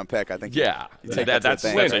 6th-round pick. I think. Yeah, that's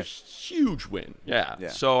a huge win. Yeah.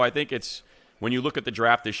 So I think it's when you look at the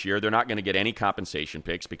draft this year, they're not going to get any compensation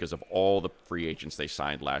picks because of all the free agents they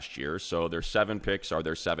signed last year. So their 7 picks are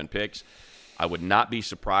their 7 picks. I would not be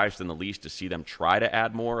surprised in the least to see them try to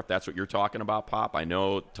add more if that's what you're talking about, Pop. I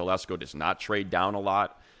know Telesco does not trade down a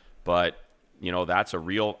lot, but that's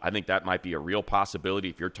I think that might be a real possibility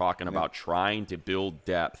if you're talking about trying to build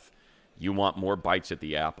depth. You want more bites at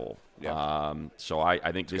the apple. Yeah. So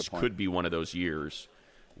I think this could be one of those years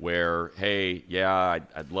where, hey,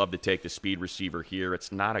 I'd love to take the speed receiver here.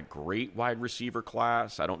 It's not a great wide receiver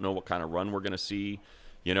class. I don't know what kind of run we're going to see.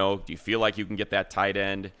 Do you feel like you can get that tight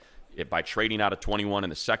end by trading out of 21 in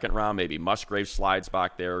the 2nd round? Maybe Musgrave slides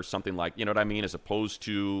back there or something like, you know what I mean, as opposed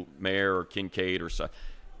to Mayer or Kincaid or so.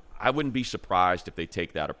 I wouldn't be surprised if they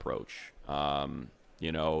take that approach. To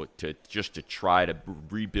try to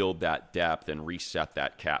rebuild that depth and reset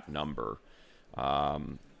that cap number.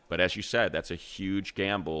 But as you said, that's a huge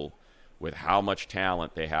gamble with how much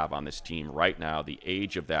talent they have on this team right now, the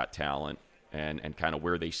age of that talent, and kind of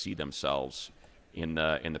where they see themselves in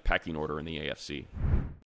the pecking order in the AFC.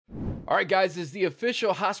 All right, guys, as the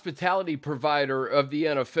official hospitality provider of the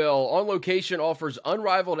NFL, On Location offers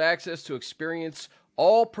unrivaled access to experience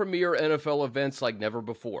all premier NFL events like never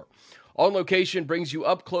before. On Location brings you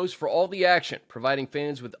up close for all the action, providing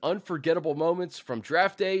fans with unforgettable moments from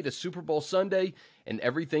Draft Day to Super Bowl Sunday and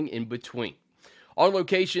everything in between. On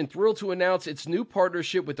Location, thrilled to announce its new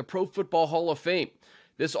partnership with the Pro Football Hall of Fame.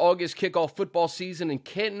 This August, kick off football season in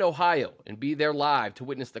Canton, Ohio, and be there live to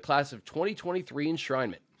witness the class of 2023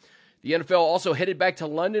 enshrinement. The NFL also headed back to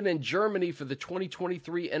London and Germany for the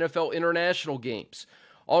 2023 NFL International Games.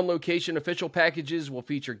 On Location official packages will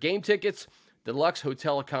feature game tickets, deluxe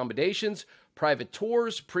hotel accommodations, private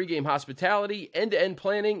tours, pregame hospitality, end-to-end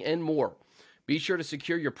planning, and more. Be sure to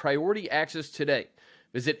secure your priority access today.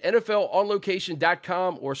 Visit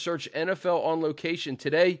NFLOnLocation.com or search NFL On Location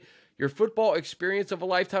today. Your football experience of a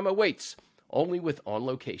lifetime awaits, only with On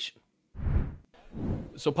Location.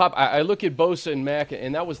 So, Pop, I look at Bosa and Mack,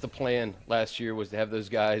 and that was the plan last year, was to have those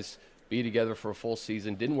guys be together for a full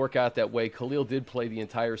season. Didn't work out that way. Khalil did play the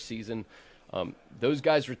entire season. Those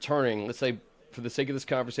guys returning, let's say, for the sake of this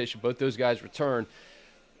conversation, both those guys return.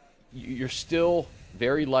 You're still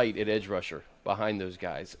very light at edge rusher behind those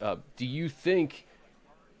guys. Do you think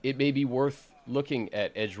it may be worth looking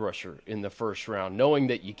at edge rusher in the 1st round, knowing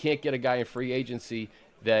that you can't get a guy in free agency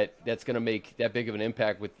that's going to make that big of an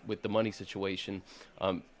impact with the money situation?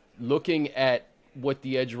 Looking at what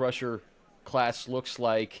the edge rusher class looks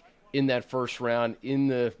like in that 1st round, in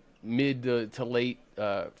the mid to late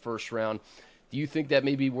 1st round, do you think that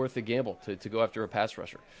may be worth a gamble to go after a pass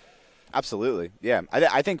rusher? Absolutely, yeah.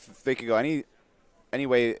 I think they could go any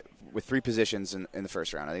way with 3 positions in the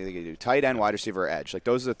 1st round. I think they could do tight end, wide receiver, or edge. Like,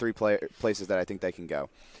 those are the 3 places that I think they can go.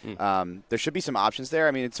 There should be some options there.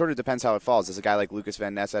 I mean, it sort of depends how it falls. Does a guy like Lucas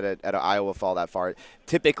Van Ness at Iowa fall that far?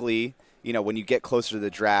 Typically, when you get closer to the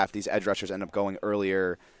draft, these edge rushers end up going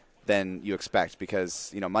earlier than you expect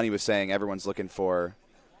because, Money was saying everyone's looking for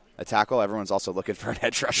a tackle, everyone's also looking for an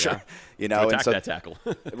edge rusher. Attack that tackle.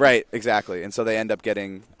 Right, exactly. And so they end up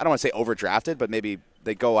getting, I don't want to say overdrafted, but maybe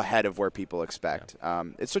they go ahead of where people expect. Yeah.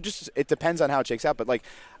 It depends on how it shakes out. But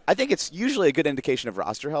I think it's usually a good indication of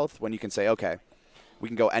roster health when you can say, okay, we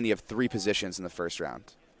can go any of 3 positions in the 1st round.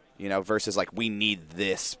 Versus we need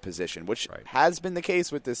this position, which has been the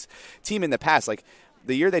case with this team in the past.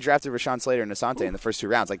 The year they drafted Rashawn Slater and Asante in the first 2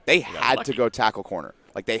 rounds, they had to go tackle corner.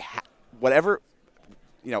 Whatever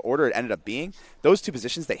order it ended up being, those 2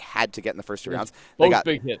 positions they had to get in the first 2 rounds. Both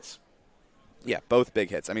big hits. Yeah, both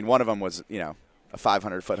big hits. I mean, one of them was a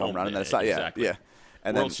 500-foot home run, and then exactly.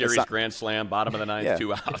 And World Series Grand Slam, bottom of the 9th,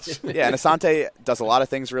 2 outs. Yeah, and Asante does a lot of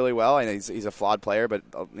things really well. I know he's a flawed player, but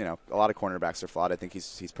a lot of cornerbacks are flawed. I think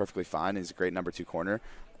he's perfectly fine. He's a great number 2 corner.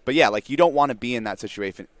 But yeah, you don't want to be in that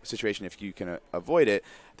situation if you can avoid it.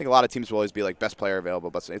 I think a lot of teams will always be best player available,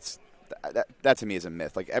 but it's that to me is a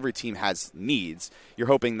myth. Every team has needs. You're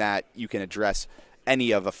hoping that you can address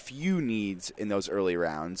any of a few needs in those early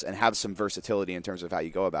rounds and have some versatility in terms of how you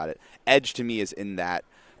go about it. Edge to me is in that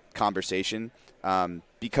conversation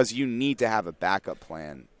because you need to have a backup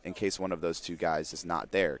plan in case one of those 2 guys is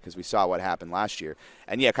not there, because we saw what happened last year.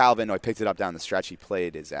 And yeah, Kyle Van Noy picked it up down the stretch. He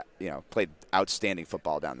played played outstanding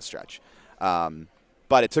football down the stretch.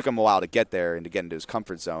 But it took him a while to get there and to get into his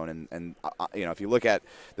comfort zone. And if you look at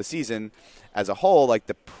the season as a whole,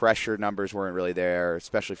 the pressure numbers weren't really there,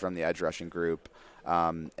 especially from the edge rushing group.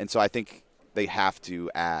 And so I think they have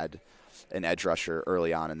to add an edge rusher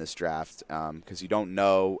early on in this draft because you don't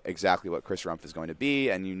know exactly what Chris Rumph is going to be,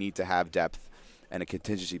 and you need to have depth and a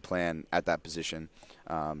contingency plan at that position.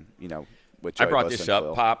 With I Joey brought Bosa this and up,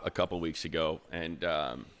 Khalil. Pop, a couple weeks ago, and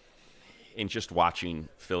in just watching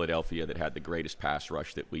Philadelphia that had the greatest pass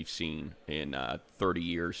rush that we've seen in 30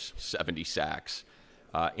 years, 70 sacks,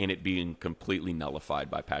 and it being completely nullified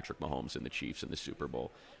by Patrick Mahomes and the Chiefs in the Super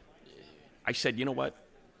Bowl. I said, you know what?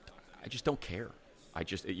 I just don't care. I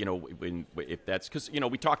just, if that's because,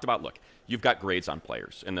 we talked about, look, you've got grades on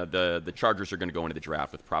players, and the Chargers are going to go into the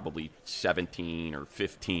draft with probably 17 or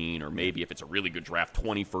 15, or maybe if it's a really good draft,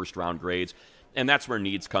 20 first-round grades. And that's where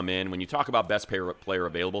needs come in. When you talk about best player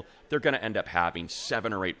available, they're going to end up having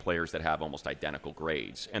 7 or 8 players that have almost identical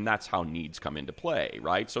grades. And that's how needs come into play,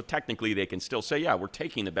 right? So technically they can still say, yeah, we're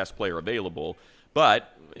taking the best player available.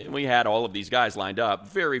 But we had all of these guys lined up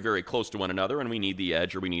very, very close to one another, and we need the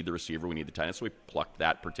edge or we need the receiver, we need the tight end. So we plucked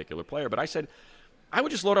that particular player. But I said, I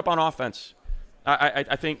would just load up on offense.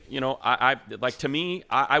 I think, to me,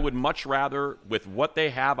 I would much rather, with what they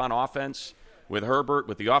have on offense, with Herbert,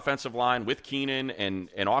 with the offensive line, with Keenan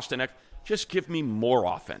and Austin Eck, just give me more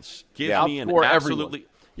offense. Give me an absolutely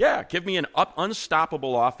give me an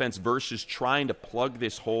unstoppable offense versus trying to plug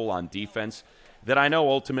this hole on defense that I know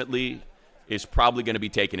ultimately is probably going to be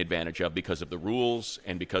taken advantage of because of the rules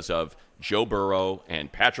and because of Joe Burrow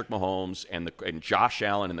and Patrick Mahomes and Josh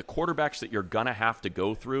Allen and the quarterbacks that you're going to have to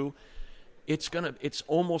go through. It's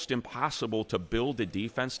almost impossible to build a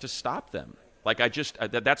defense to stop them.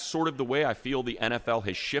 That's sort of the way I feel the NFL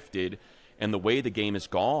has shifted and the way the game has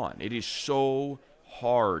gone. It is so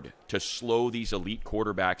hard to slow these elite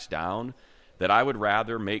quarterbacks down that I would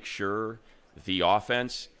rather make sure the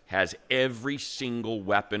offense has every single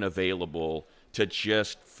weapon available to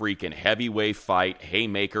just freaking heavyweight fight,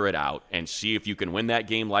 haymaker it out, and see if you can win that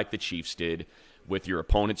game like the Chiefs did with your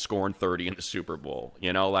opponent scoring 30 in the Super Bowl.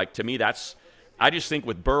 To me, I just think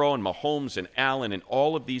with Burrow and Mahomes and Allen and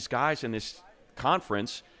all of these guys in this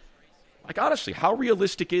conference, honestly, how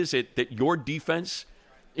realistic is it that your defense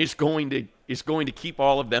is going to keep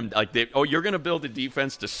all of them you're going to build a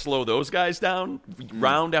defense to slow those guys down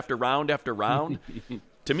round after round after round?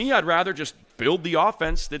 To me, I'd rather just build the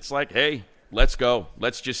offense that's like, hey, let's go.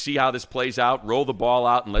 Let's just see how this plays out, roll the ball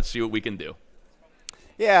out, and let's see what we can do.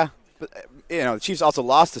 Yeah, but the Chiefs also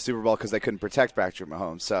lost the Super Bowl because they couldn't protect Patrick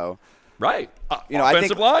Mahomes. So, right,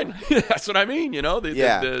 offensive line. That's what I mean.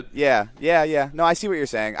 Yeah. No, I see what you're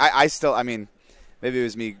saying. I still, maybe it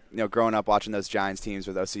was me, growing up watching those Giants teams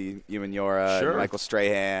with O.C. Umenyiora and Michael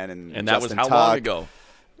Strahan and that Justin was how Tuck. long ago?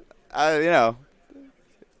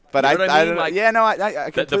 But I don't I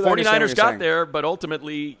the completely understand what 49ers you're got saying. there, but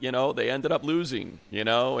ultimately, they ended up losing,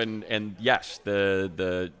 and yes,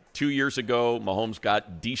 the 2 years ago, Mahomes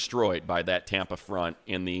got destroyed by that Tampa front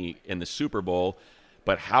in the Super Bowl,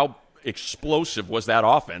 but how explosive was that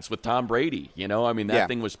offense with Tom Brady? That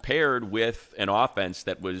thing was paired with an offense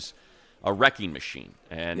that was a wrecking machine,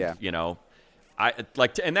 and and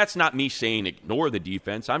that's not me saying ignore the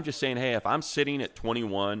defense. I'm just saying, hey, if I'm sitting at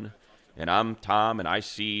 21 and I'm Tom and I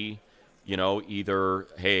see, either,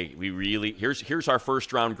 hey, here's our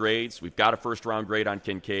first round grades. We've got a first round grade on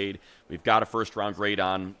Kincaid. We've got a first round grade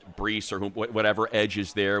on Brees or whatever edge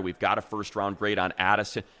is there. We've got a first round grade on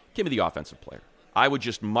Addison. Give me the offensive player. I would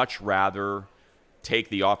just much rather take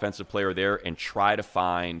the offensive player there and try to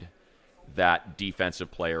find that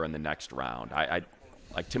defensive player in the next round.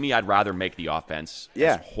 To me, I'd rather make the offense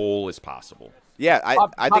as whole as possible. Yeah,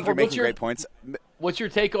 I think you're making great points. What's your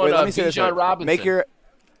take on let me say this Bijan Robinson?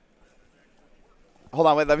 Hold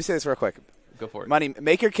on, let me say this real quick. Go for it. Money,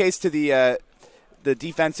 make your case to the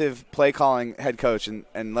defensive play calling head coach, and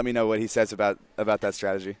let me know what he says about that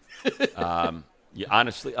strategy.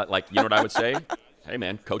 Honestly, you know what I would say? Hey,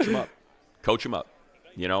 man, coach him up. Coach him up.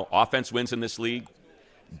 Offense wins in this league.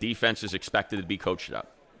 Defense is expected to be coached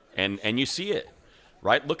up, and you see it,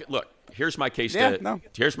 right? Look. Here's my case.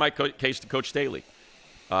 Here's my case to Coach Staley.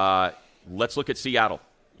 Let's look at Seattle.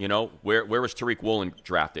 Where was Tariq Woolen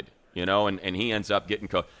drafted? And he ends up getting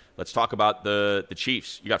Let's talk about the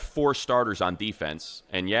Chiefs. You got 4 starters on defense,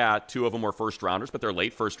 and 2 of them were first rounders, but they're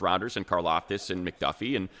late first rounders, and Karlaftis and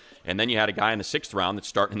McDuffie, and then you had a guy in the 6th round that's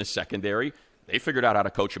starting in the secondary. They figured out how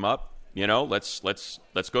to coach him up. Let's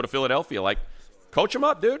go to Philadelphia. Coach him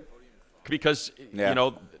up, dude, because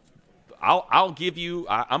I'll give you.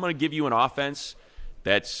 I'm going to give you an offense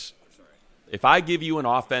that's. If I give you an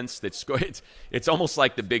offense that's, it's almost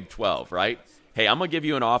like the Big 12, right? Hey, I'm going to give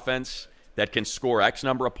you an offense that can score X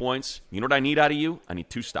number of points. You know what I need out of you? I need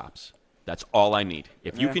 2 stops. That's all I need.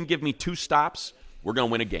 If you can give me 2 stops, we're going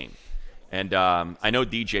to win a game. And I know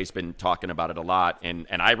DJ's been talking about it a lot. And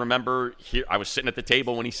I remember I was sitting at the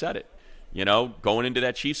table when he said it. You know, going into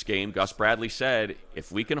that Chiefs game, Gus Bradley said,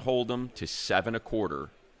 if we can hold them to 7.25,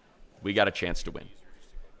 we got a chance to win.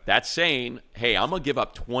 That's saying, hey, I'm going to give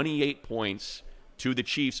up 28 points to the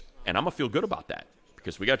Chiefs, and I'm going to feel good about that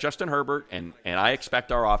because we got Justin Herbert, and I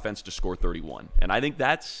expect our offense to score 31. And I think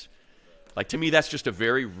that's, like, to me, that's just a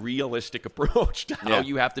very realistic approach to how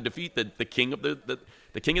you have to defeat the king of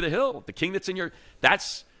the king of the hill, the king that's in your –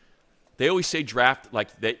 that's – they always say draft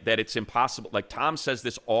like that it's impossible. Like Tom says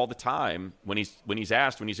this all the time when he's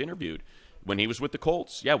asked, when he's interviewed. When he was with the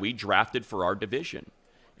Colts, we drafted for our division,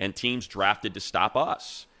 and teams drafted to stop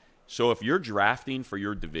us. So if you're drafting for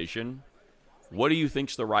your division, what do you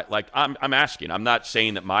think's the right? Like I'm asking. I'm not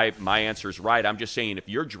saying that my answer is right. I'm just saying if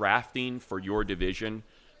you're drafting for your division,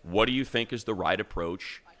 what do you think is the right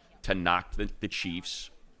approach to knock the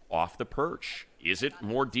Chiefs off the perch? Is it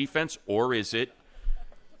more defense or is it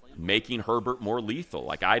making Herbert more lethal?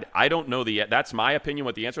 Like I don't know that's my opinion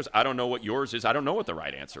what the answer is. I don't know what yours is. I don't know what the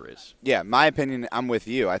right answer is. Yeah, my opinion, I'm with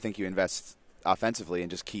you. I think you invest offensively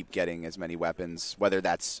and just keep getting as many weapons, whether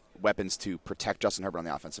that's weapons to protect Justin Herbert on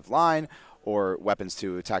the offensive line or weapons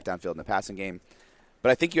to attack downfield in the passing game.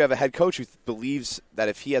 But I think you have a head coach who believes that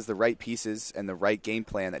if he has the right pieces and the right game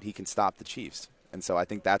plan that he can stop the Chiefs. And so I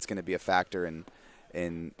think that's going to be a factor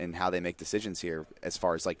in how they make decisions here as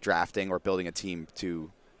far as like drafting or building a team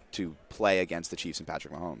to play against the Chiefs and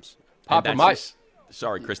Patrick Mahomes.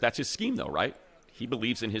 Sorry, Chris, that's his scheme, though, right? He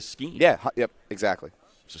believes in his scheme. Yeah, yep, exactly.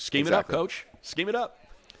 So scheme it up, Coach. Scheme it up.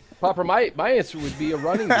 Popper, my answer would be a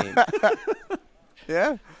running game.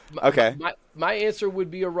 Yeah. Okay. My answer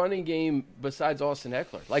would be a running game besides Austin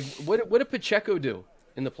Eckler. Like, what did Pacheco do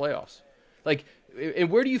in the playoffs? Like,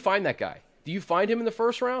 and where do you find that guy? Do you find him in the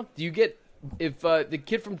first round? Do you get if the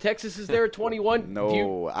kid from Texas is there at 21?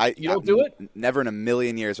 No, you don't do it? Never in a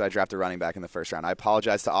million years would I draft a running back in the first round. I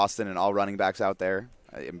apologize to Austin and all running backs out there.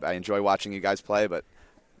 I enjoy watching you guys play, but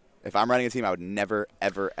if I'm running a team, I would never,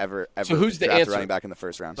 ever, ever, ever so who's the draft answer? a running back in the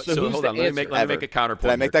first round. So hold on, let me make a counterpoint.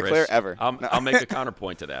 Did I make that clear? Ever? I'll make a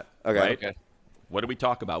counterpoint to that. Okay. Right? Okay. What did we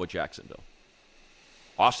talk about with Jacksonville?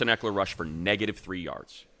 Austin Eckler rushed for -3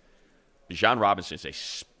 yards. Bijan Robinson is a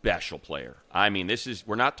special player. I mean,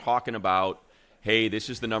 we're not talking about, hey, this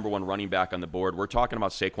is the number one running back on the board. We're talking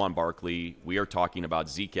about Saquon Barkley. We are talking about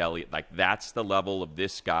Zeke Elliott. Like, that's the level of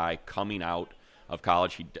this guy coming out of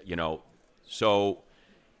college. So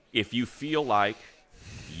if you feel like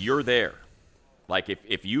you're there, like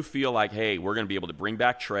if you feel like, hey, we're going to be able to bring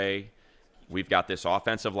back Trey, we've got this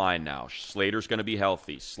offensive line now. Slater's going to be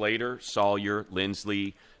healthy. Slater, Sawyer,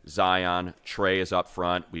 Lindsley, Zion, Trey is up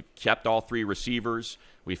front. We've kept all three receivers.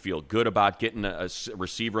 We feel good about getting a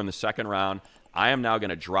receiver in the second round. I am now going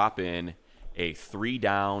to drop in a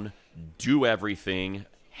 3-down, do everything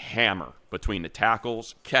hammer between the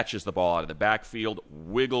tackles, catches the ball out of the backfield,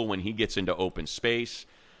 wiggle when he gets into open space.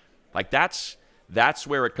 Like that's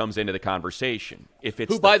where it comes into the conversation. If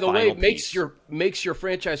it's by the way, makes your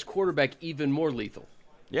franchise quarterback even more lethal.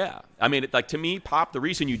 Yeah, I mean, to me, Pop, the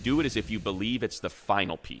reason you do it is if you believe it's the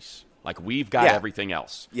final piece. Like, we've got everything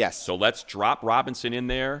else. Yes. So let's drop Robinson in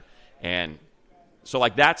there, and so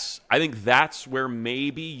like I think that's where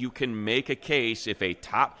maybe you can make a case if a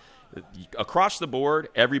top across the board,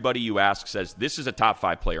 everybody you ask says this is a top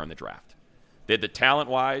 5 player in the draft. The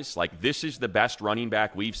talent-wise, like this is the best running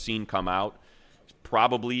back we've seen come out.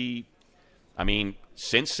 Probably, I mean,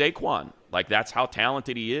 since Saquon. Like, that's how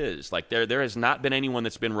talented he is. Like, there has not been anyone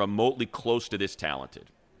that's been remotely close to this talented.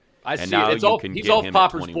 I see it. He's off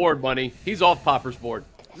Popper's board, Money. He's off Popper's board.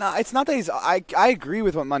 No, it's not that he's – I agree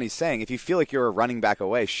with what Money's saying. If you feel like you're a running back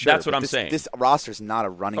away, sure. That's what I'm saying. This roster's not a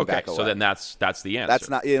running back away. So then that's the answer. That's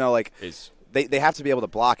not – they have to be able to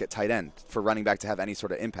block at tight end for running back to have any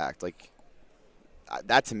sort of impact. Like,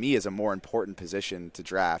 that to me is a more important position to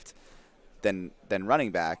draft than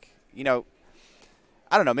running back.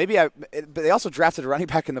 I don't know. But they also drafted a running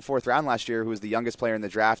back in the 4th round last year who was the youngest player in the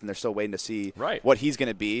draft, and they're still waiting to see what he's going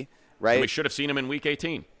to be. Right? And we should have seen him in Week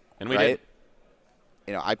 18, and we didn't.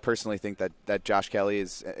 I personally think that Josh Kelly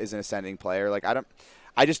is an ascending player. Like,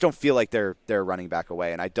 I just don't feel like they're a running back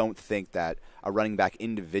away, and I don't think that a running back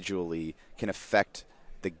individually can affect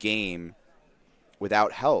the game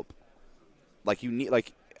without help. Like,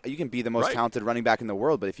 you can be the most talented running back in the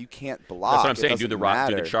world, but if you can't block, that's what I'm saying. Do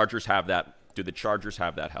the Chargers have that? Do the Chargers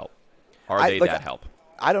have that help? Are they that help?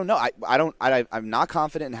 I don't know. I'm not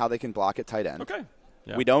confident in how they can block at tight end. Okay.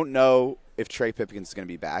 Yeah. We don't know if Trey Pipkins is going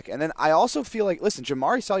to be back. And then I also feel like, listen,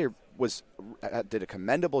 Jamari Sawyer did a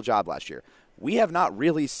commendable job last year. We have not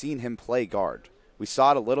really seen him play guard. We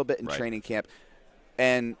saw it a little bit in training camp.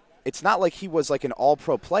 And it's not like he was like an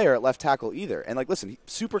all-pro player at left tackle either. And, like, listen,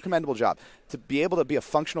 super commendable job. To be able to be a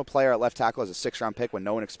functional player at left tackle as a 6th-round pick when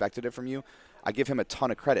no one expected it from you, I give him a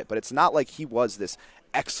ton of credit. But it's not like he was this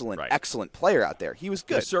excellent player out there. He was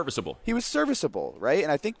good. He was serviceable, right?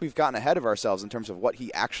 And I think we've gotten ahead of ourselves in terms of what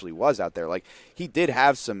he actually was out there. Like, he did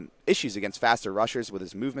have some issues against faster rushers with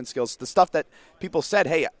his movement skills. The stuff that people said,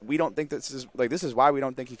 hey, we don't think this is why we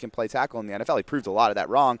don't think he can play tackle in the NFL. He proved a lot of that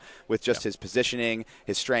wrong with just his positioning,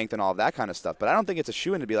 his strength, and all of that kind of stuff. But I don't think it's a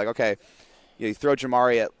shoo-in to be like, okay, you throw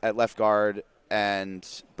Jamari at left guard and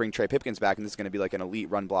bring Trey Pipkins back, and this is going to be like an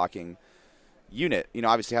elite run-blocking unit.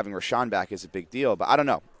 Obviously having Rashawn back is a big deal, but I don't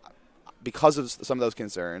know. Because of some of those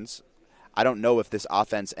concerns, I don't know if this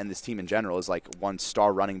offense and this team in general is like one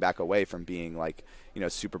star running back away from being like,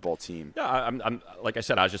 Super Bowl team. Yeah, I'm like I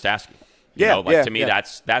said, I was just asking. To me,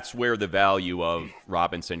 that's where the value of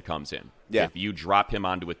Robinson comes in. Yeah. If you drop him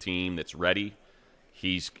onto a team that's ready,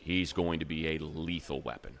 he's going to be a lethal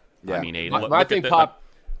weapon. Yeah. I mean, my thing, Pop,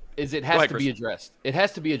 is it has to be addressed. It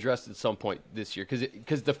has to be addressed at some point this year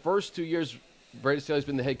because the first 2 years Brandon Staley's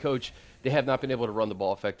been the head coach, they have not been able to run the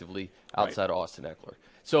ball effectively outside of Austin Eckler.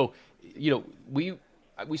 So,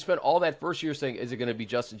 we spent all that first year saying, is it going to be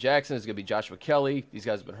Justin Jackson? Is it going to be Joshua Kelly? These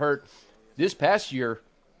guys have been hurt. This past year,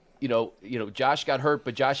 Josh got hurt,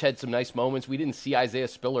 but Josh had some nice moments. We didn't see Isaiah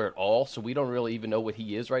Spiller at all, so we don't really even know what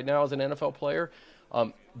he is right now as an NFL player.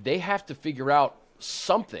 They have to figure out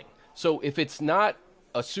something. So if it's not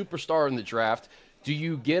a superstar in the draft, do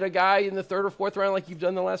you get a guy in the 3rd or 4th round like you've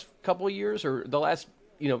done the last couple of years or the last,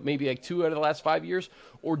 maybe like 2 out of the last 5 years?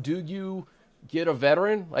 Or do you get a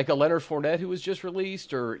veteran like a Leonard Fournette who was just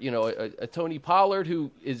released or, a Tony Pollard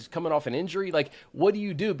who is coming off an injury? Like, what do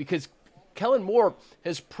you do? Because Kellen Moore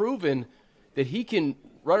has proven that he can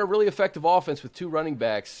run a really effective offense with 2 running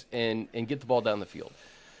backs and get the ball down the field.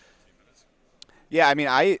 Yeah, I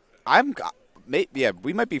mean,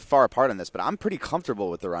 we might be far apart on this, but I'm pretty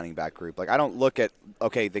comfortable with the running back group. Like, I don't look at,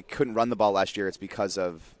 okay, they couldn't run the ball last year. It's because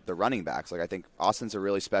of the running backs. Like, I think Austin's a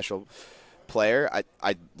really special player.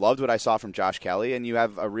 I loved what I saw from Josh Kelly, and you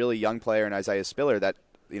have a really young player in Isaiah Spiller that,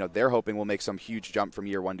 they're hoping will make some huge jump from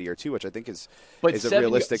year 1 to year 2, which I think is a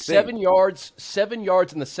realistic thing. 7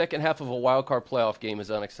 yards in the second half of a wild card playoff game is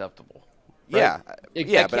unexceptable. Right?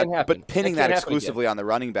 Yeah, but pinning that exclusively on the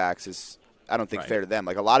running backs is, I don't think, fair to them.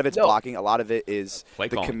 Like, a lot of it's blocking, a lot of it is play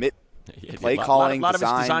calling, a lot of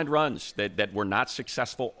it's designed runs that were not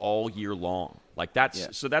successful all year long. Like,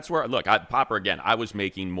 so that's where, look, Popper, again, I was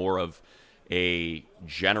making more of a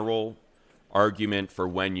general argument for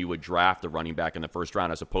when you would draft a running back in the 1st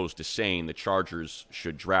round as opposed to saying the Chargers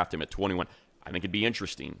should draft him at 21. I think it'd be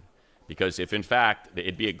interesting because if, in fact,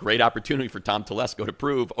 it'd be a great opportunity for Tom Telesco to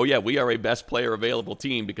prove, oh, yeah, we are a best player available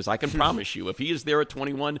team, because I can promise you if he is there at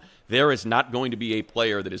 21, there is not going to be a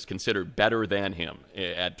player that is considered better than him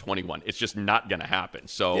at 21. It's just not going to happen.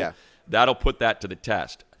 So that'll put that to the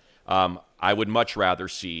test. I would much rather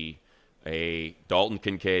see a Dalton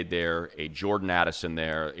Kincaid there, a Jordan Addison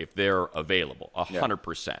there, if they're available,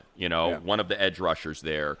 100%. One of the edge rushers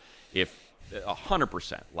there, if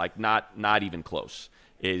 100%, like not even close.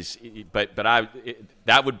 That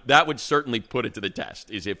would certainly put it to the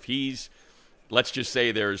test. Is if he's, let's just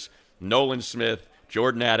say there's Nolan Smith,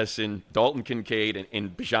 Jordan Addison, Dalton Kincaid,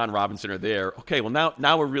 and Bijan Robinson are there. Okay, well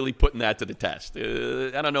now we're really putting that to the test.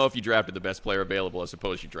 I don't know if you drafted the best player available as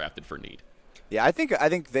opposed you drafted for need. Yeah, I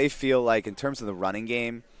think they feel like in terms of the running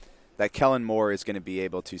game that Kellen Moore is going to be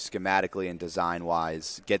able to schematically and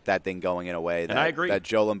design-wise get that thing going in a way that, I agree, that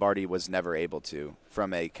Joe Lombardi was never able to.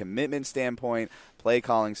 From a commitment standpoint,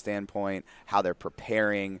 play-calling standpoint, how they're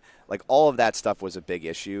preparing, like all of that stuff was a big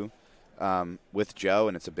issue with Joe,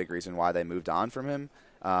 and it's a big reason why they moved on from him.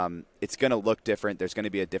 It's going to look different. There's going to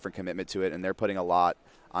be a different commitment to it, and they're putting a lot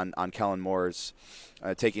on Kellen Moore's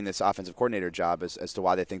taking this offensive coordinator job as to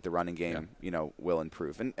why they think the running game, will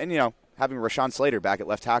improve. And having Rashawn Slater back at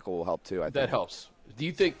left tackle will help too, I think. That helps. Do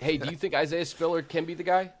you think Isaiah Spiller can be the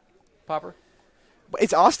guy, Popper?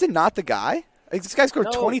 Is Austin not the guy? This guy scored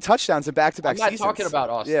 20 touchdowns in backpack seasons. I'm not talking about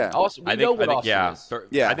Austin. Yeah. Austin, I think Austin is.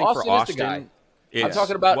 I think Austin for Austin, is the guy.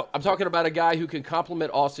 I'm talking about a guy who can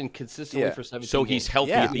complement Austin consistently for 17 So games. he's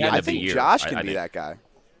healthy at the end of the year. I think Josh can be that guy.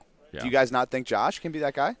 Yeah. Do you guys not think Josh can be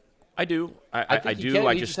that guy? I do. I do. Can.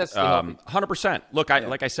 I just 100%. Look,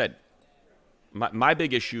 like I said, my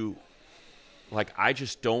big issue, like I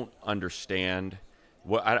just don't understand.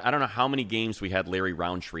 I don't know how many games we had Larry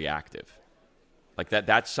Roundtree active. Like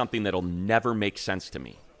that's something that'll never make sense to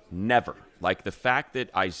me. Never. Like the fact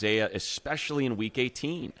that Isaiah, especially in Week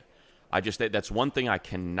 18, that's one thing I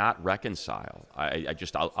cannot reconcile.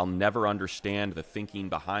 I'll never understand the thinking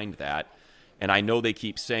behind that. And I know they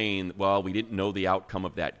keep saying, well, we didn't know the outcome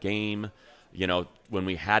of that game, when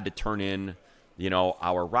we had to turn in,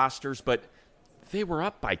 our rosters. But they were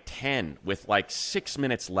up by 10 with like 6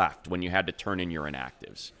 minutes left when you had to turn in your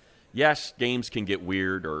inactives. Yes, games can get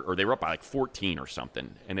weird, or they were up by like 14 or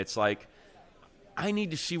something. And it's like, I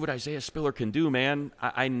need to see what Isaiah Spiller can do, man.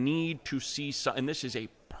 I need to see something. And this is a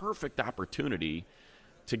perfect opportunity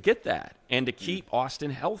to get that and to keep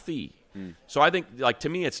Austin healthy. So I think, to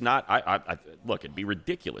me, it's not – look, it'd be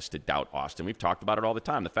ridiculous to doubt Austin. We've talked about it all the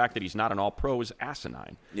time. The fact that he's not an all-pro is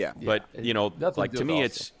asinine. Yeah. But, to me,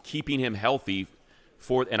 it's keeping him healthy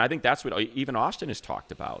and I think that's what even Austin has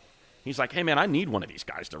talked about. He's like, hey, man, I need one of these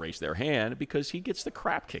guys to raise their hand because he gets the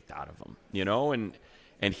crap kicked out of him,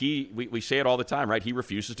 and we say it all the time, right? He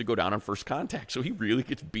refuses to go down on first contact, so he really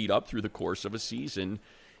gets beat up through the course of a season.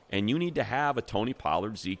 And you need to have a Tony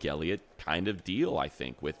Pollard, Zeke Elliott kind of deal, I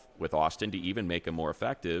think, with Austin to even make him more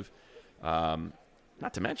effective.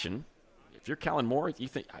 Not to mention, if you're Kellen Moore,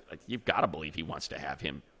 you've got to believe he wants to have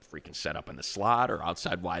him freaking set up in the slot or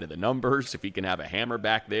outside wide of the numbers. If he can have a hammer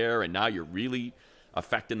back there, and now you're really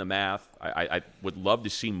affecting the math. I would love to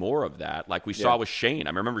see more of that, like we saw with Shane. I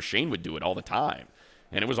remember Shane would do it all the time,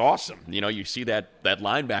 and it was awesome. You see that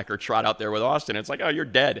linebacker trot out there with Austin, and it's like, oh, you're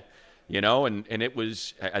dead. And it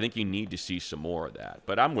was – I think you need to see some more of that.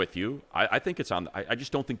 But I'm with you. I think it's on – I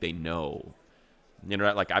just don't think they know.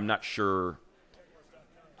 I'm not sure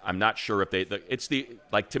 – if they – it's the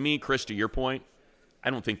 – to me, Chris, to your point, I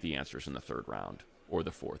don't think the answer is in the third round or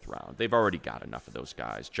the fourth round. They've already got enough of those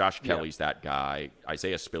guys. Josh Kelly's that guy.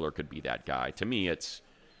 Isaiah Spiller could be that guy. To me, it's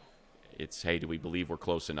hey, do we believe we're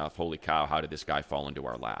close enough? Holy cow, how did this guy fall into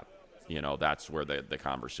our lap? That's where the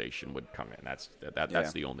conversation would come in. That's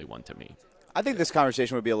the only one to me. I think this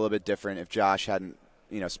conversation would be a little bit different if Josh hadn't,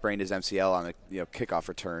 sprained his MCL on a kickoff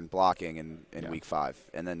return blocking in week 5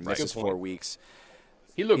 and then misses 4 weeks.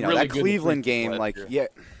 He looked really that good. Cleveland game,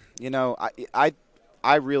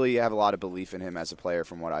 I really have a lot of belief in him as a player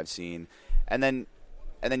from what I've seen, and then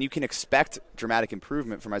you can expect dramatic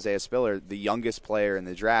improvement from Isaiah Spiller, the youngest player in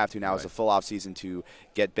the draft, who now has a full offseason to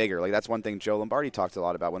get bigger. That's one thing Joe Lombardi talked a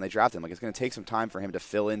lot about when they drafted him. It's going to take some time for him to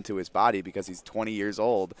fill into his body because he's 20 years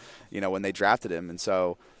old, when they drafted him. And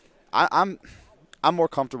so I'm more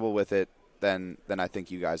comfortable with it than I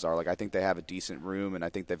think you guys are. I think they have a decent room, and I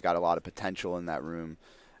think they've got a lot of potential in that room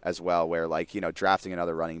as well, where, drafting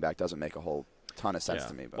another running back doesn't make a whole ton of sense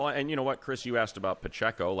to me. But. Well, and you know what, Chris, you asked about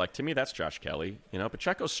Pacheco. To me, that's Josh Kelly.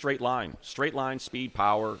 Pacheco's straight line, speed,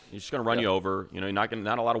 power. He's just going to run you over.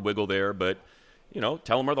 Not a lot of wiggle there, but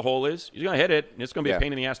tell him where the hole is. He's going to hit it, and it's going to be a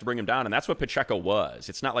pain in the ass to bring him down. And that's what Pacheco was.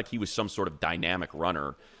 It's not like he was some sort of dynamic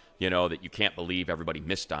runner, that you can't believe everybody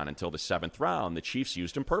missed on until the 7th round. The Chiefs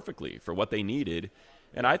used him perfectly for what they needed,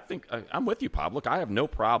 and I think I'm with you, Pab. Look, I have no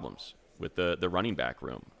problems with the running back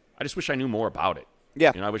room. I just wish I knew more about it.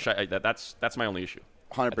 Yeah, I wish that's my only issue.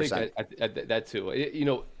 100%. That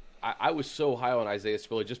too. I was so high on Isaiah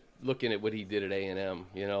Spiller just looking at what he did at A&M.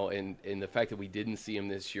 And the fact that we didn't see him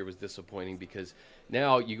this year was disappointing because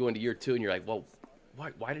now you go into year 2 and you're like, well,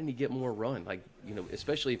 why didn't he get more run?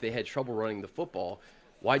 Especially if they had trouble running the football,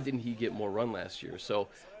 why didn't he get more run last year? So,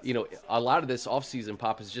 a lot of this offseason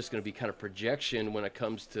pop is just going to be kind of projection when it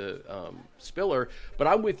comes to Spiller. But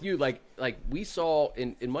I'm with you. Like we saw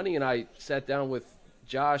in Money, and I sat down with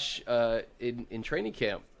Josh in training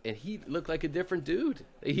camp, and he looked like a different dude.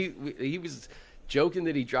 He was joking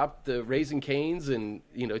that he dropped the Raising Cane's and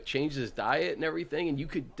changed his diet and everything, and you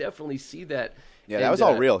could definitely see that. Yeah, that was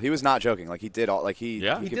all real. He was not joking. He did all he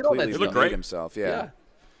did all that. He looked great himself. Yeah.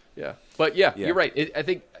 But you're right. I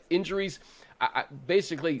think injuries.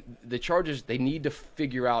 Basically, the Chargers, they need to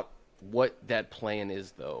figure out what that plan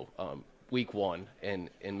is, though, week 1, and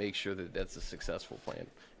make sure that that's a successful plan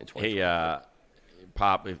in 2020. Hey,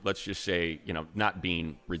 Pop, let's just say, not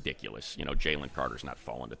being ridiculous, Jalen Carter's not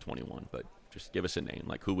falling to 21, but just give us a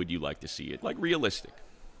name. Who would you like to see it? Realistic,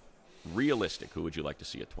 who would you like to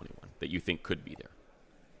see at 21 that you think could be there?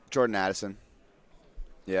 Jordan Addison.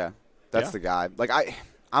 Yeah, that's the guy.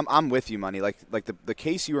 I'm with you, Money. The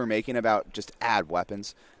case you were making about just add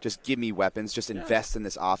weapons, just give me weapons, just invest in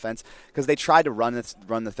this offense, because they tried to run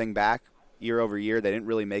the thing back year over year. They didn't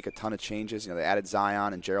really make a ton of changes. They added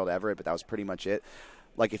Zion and Gerald Everett, but that was pretty much it.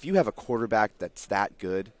 If you have a quarterback that's that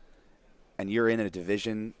good, and you're in a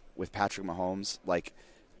division with Patrick Mahomes,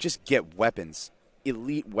 just get weapons,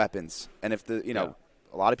 elite weapons. And if a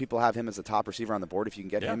lot of people have him as the top receiver on the board, if you can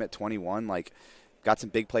get him at 21, got some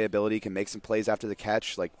big playability, can make some plays after the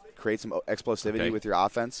catch, create some explosivity with your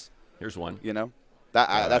offense. Here's one.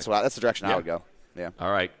 That's the direction I would go. Yeah.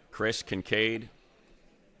 All right, Chris, Kincaid,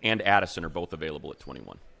 and Addison are both available at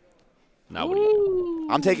 21. Now what do you do?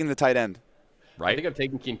 I'm taking the tight end. I think I'm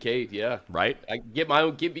taking Kincaid, yeah. Right? I get my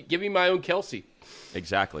own. Give me my own Kelsey.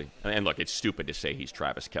 Exactly. And look, it's stupid to say he's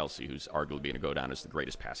Travis Kelce, who's arguably going to go down as the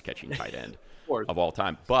greatest pass-catching tight end of all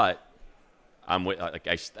time. But I'm with,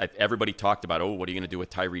 everybody talked about, what are you going to do with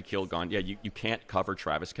Tyreek Hill gone? Yeah, you can't cover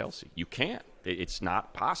Travis Kelce. You can't. It's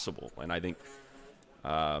not possible. And I think,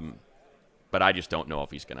 but I just don't know if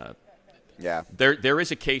he's going to. Yeah. There is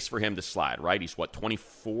a case for him to slide, right? He's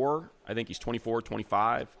 24? I think he's 24,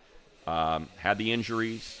 25. Had the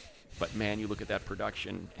injuries. But, man, you look at that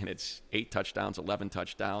production, and it's 8 touchdowns, 11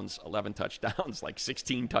 touchdowns, like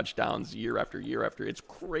 16 touchdowns year after year after. It's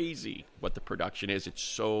crazy what the production is. It's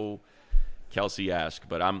so Kelsey-esque.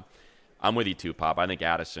 But I'm with you too, Pop. I think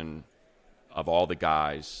Addison, of all the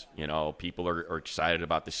guys, people are excited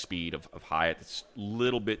about the speed of Hyatt. It's a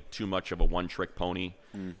little bit too much of a one-trick pony.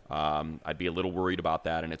 I'd be a little worried about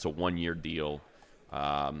that, and it's a one-year deal.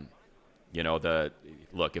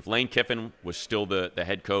 Look, if Lane Kiffin was still the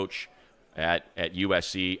head coach at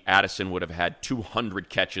USC, Addison would have had 200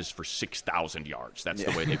 catches for 6,000 yards. That's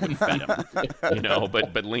the way they would have fed him.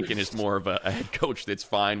 But Lincoln is more of a head coach that's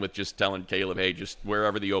fine with just telling Caleb, hey, just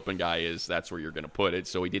wherever the open guy is, that's where you're going to put it.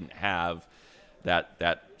 So he didn't have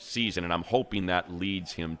that season, and I'm hoping that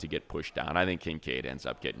leads him to get pushed down. I think Kincaid ends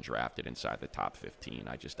up getting drafted inside the top 15.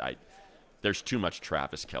 There's too much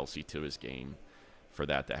Travis Kelce to his game for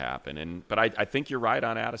that to happen. But I think you're right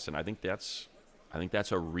on Addison. I think that's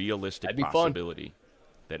a realistic possibility.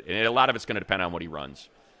 And a lot of it's going to depend on what he runs.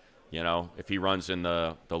 If he runs in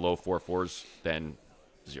the low 4.4s, then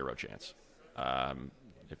zero chance.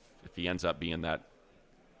 If he ends up being that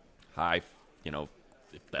high,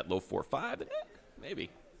 that low 4.5,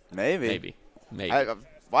 maybe.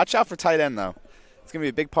 Watch out for tight end though. It's going to be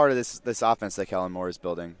a big part of this offense that Kellen Moore is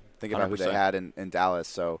building. Think about 100%. Who they had in Dallas.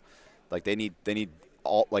 So, they need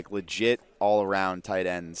all legit all around tight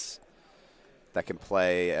ends that can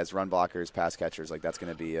play as run blockers, pass catchers. That's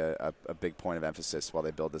going to be a big point of emphasis while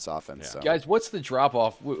they build this offense. Yeah. So. Guys, what's the drop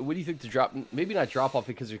off? What do you think the drop? Maybe not drop off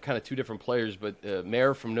because they're kind of two different players, but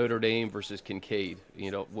Mayer from Notre Dame versus Kincaid.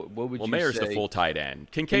 What would you say? Well, Mayer's the full tight end.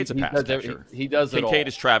 Kincaid's a pass catcher. He does it all. Kincaid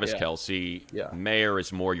is Travis Kelce. Yeah. Mayer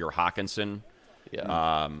is more your Hawkinson.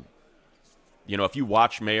 Yeah. If you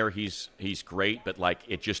watch Mayer, he's great, but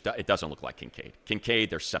it doesn't look like Kincaid. Kincaid,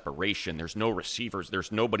 there's separation, there's no receivers, there's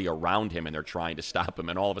nobody around him, and they're trying to stop him.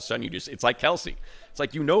 And all of a sudden, it's like Kelce. It's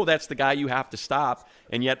like that's the guy you have to stop,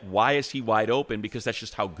 and yet why is he wide open? Because that's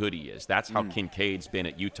just how good he is. That's how Kincaid's been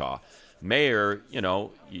at Utah. Mayer,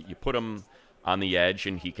 you put him on the edge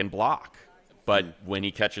and he can block, but when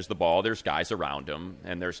he catches the ball, there's guys around him,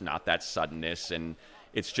 and there's not that suddenness, and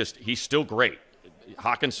it's just he's still great.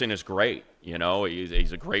 Hawkinson is great.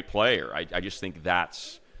 He's a great player. I just think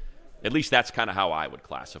that's kind of how I would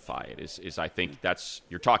classify it. Is I think that's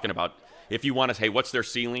you're talking about if you want to, hey, what's their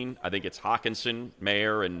ceiling? I think it's Hawkinson,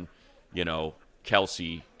 Mayer, and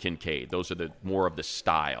Kelce, Kincaid. Those are the more of the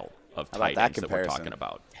style of tight ends that we're talking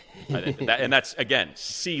about. And that's again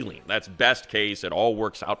ceiling. That's best case. It all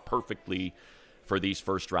works out perfectly for these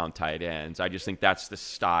first round tight ends. I just think that's the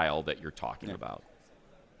style that you're talking about.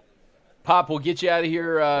 Pop, we'll get you out of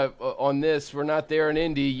here on this. We're not there in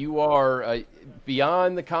Indy. You are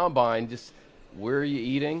beyond the combine. Just where are you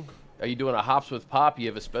eating? Are you doing a hops with Pop? You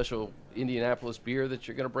have a special Indianapolis beer that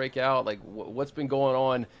you're going to break out? What's been going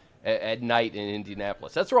on at night in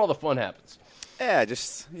Indianapolis? That's where all the fun happens. Yeah,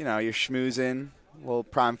 just, you're schmoozing. A little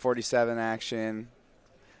Prime 47 action.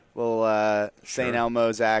 A little St.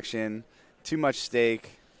 Elmo's action. Too much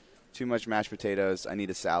steak. Too much mashed potatoes. I need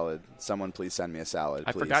a salad. Someone please send me a salad.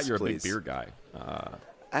 I forgot you're a big beer guy.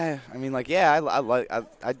 I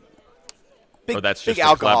that's just big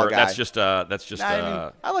alcohol clever, guy. That's just.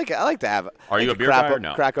 I like to have. Are you a beer guy or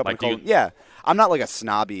no? Crack up a cold. Yeah, I'm not like a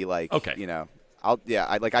snobby Okay.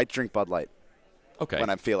 I drink Bud Light. Okay. When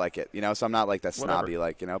I feel like it, so I'm not like that snobby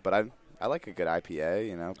but I like a good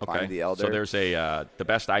IPA. Climb the Elder. So there's the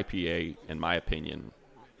best IPA in my opinion.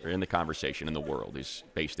 In the conversation in the world is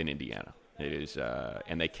based in Indiana. It is,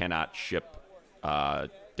 and they cannot ship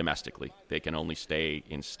domestically. They can only stay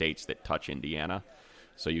in states that touch Indiana.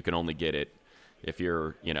 So you can only get it if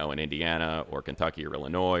you're, in Indiana or Kentucky or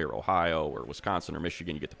Illinois or Ohio or Wisconsin or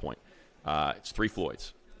Michigan. You get the point. It's Three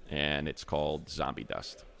Floyds, and it's called Zombie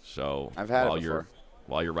Dust. So I've had it before.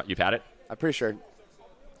 You've had it? I'm pretty sure.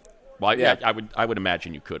 Well, yeah, I would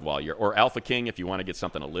imagine you could or Alpha King if you want to get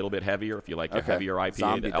something a little bit heavier. If you like a heavier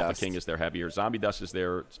IPA, the Alpha King is their heavier. Zombie Dust is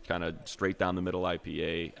their kind of straight down the middle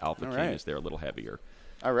IPA. Alpha King is their a little heavier.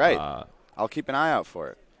 All right, I'll keep an eye out for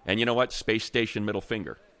it. And you know what? Space Station Middle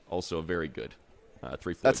Finger, also very good.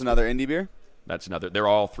 3 Floyds. That's another indie beer. That's another. They're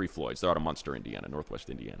all 3 Floyds. They're out of Munster, Indiana, Northwest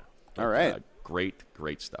Indiana. All right. Great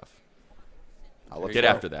stuff. I'll look Get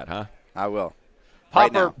after that, huh? I will.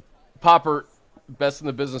 Popper, best in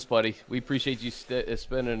the business, buddy. We appreciate you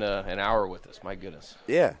spending an hour with us. My goodness.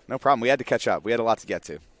 Yeah, no problem. We had to catch up. We had a lot to get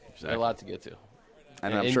to. Exactly. A lot to get to.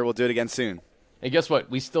 And I'm sure we'll do it again soon. And guess what?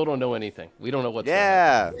 We still don't know anything. We don't know what's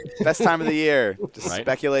best time of the year. Just right?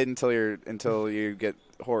 speculate until you get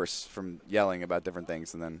hoarse from yelling about different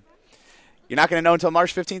things, and then you're not going to know until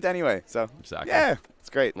March 15th anyway. So exactly. Yeah, it's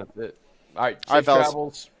great. That's it. All right, All right, fellas.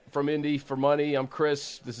 travels from Indy for money. I'm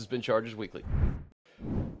Chris. This has been Chargers Weekly.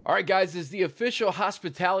 All right, guys, as the official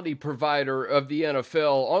hospitality provider of the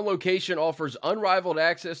NFL, On Location offers unrivaled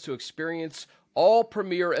access to experience all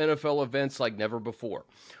premier NFL events like never before.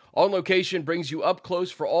 On Location brings you up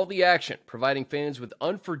close for all the action, providing fans with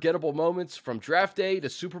unforgettable moments from draft day to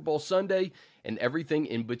Super Bowl Sunday and everything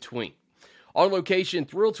in between. On Location,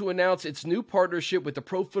 thrilled to announce its new partnership with the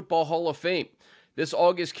Pro Football Hall of Fame. This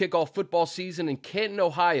August, kick off football season in Canton,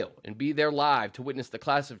 Ohio, and be there live to witness the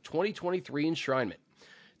class of 2023 enshrinement.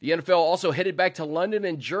 The NFL also headed back to London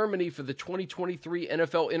and Germany for the 2023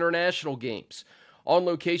 NFL International Games. On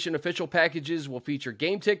Location official packages will feature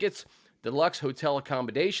game tickets, deluxe hotel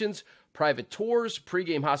accommodations, private tours,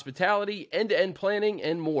 pregame hospitality, end-to-end planning,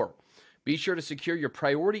 and more. Be sure to secure your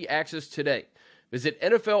priority access today. Visit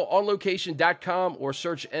NFLOnLocation.com or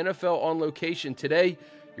search NFL On Location today.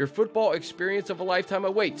 Your football experience of a lifetime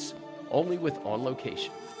awaits, only with On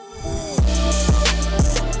Location.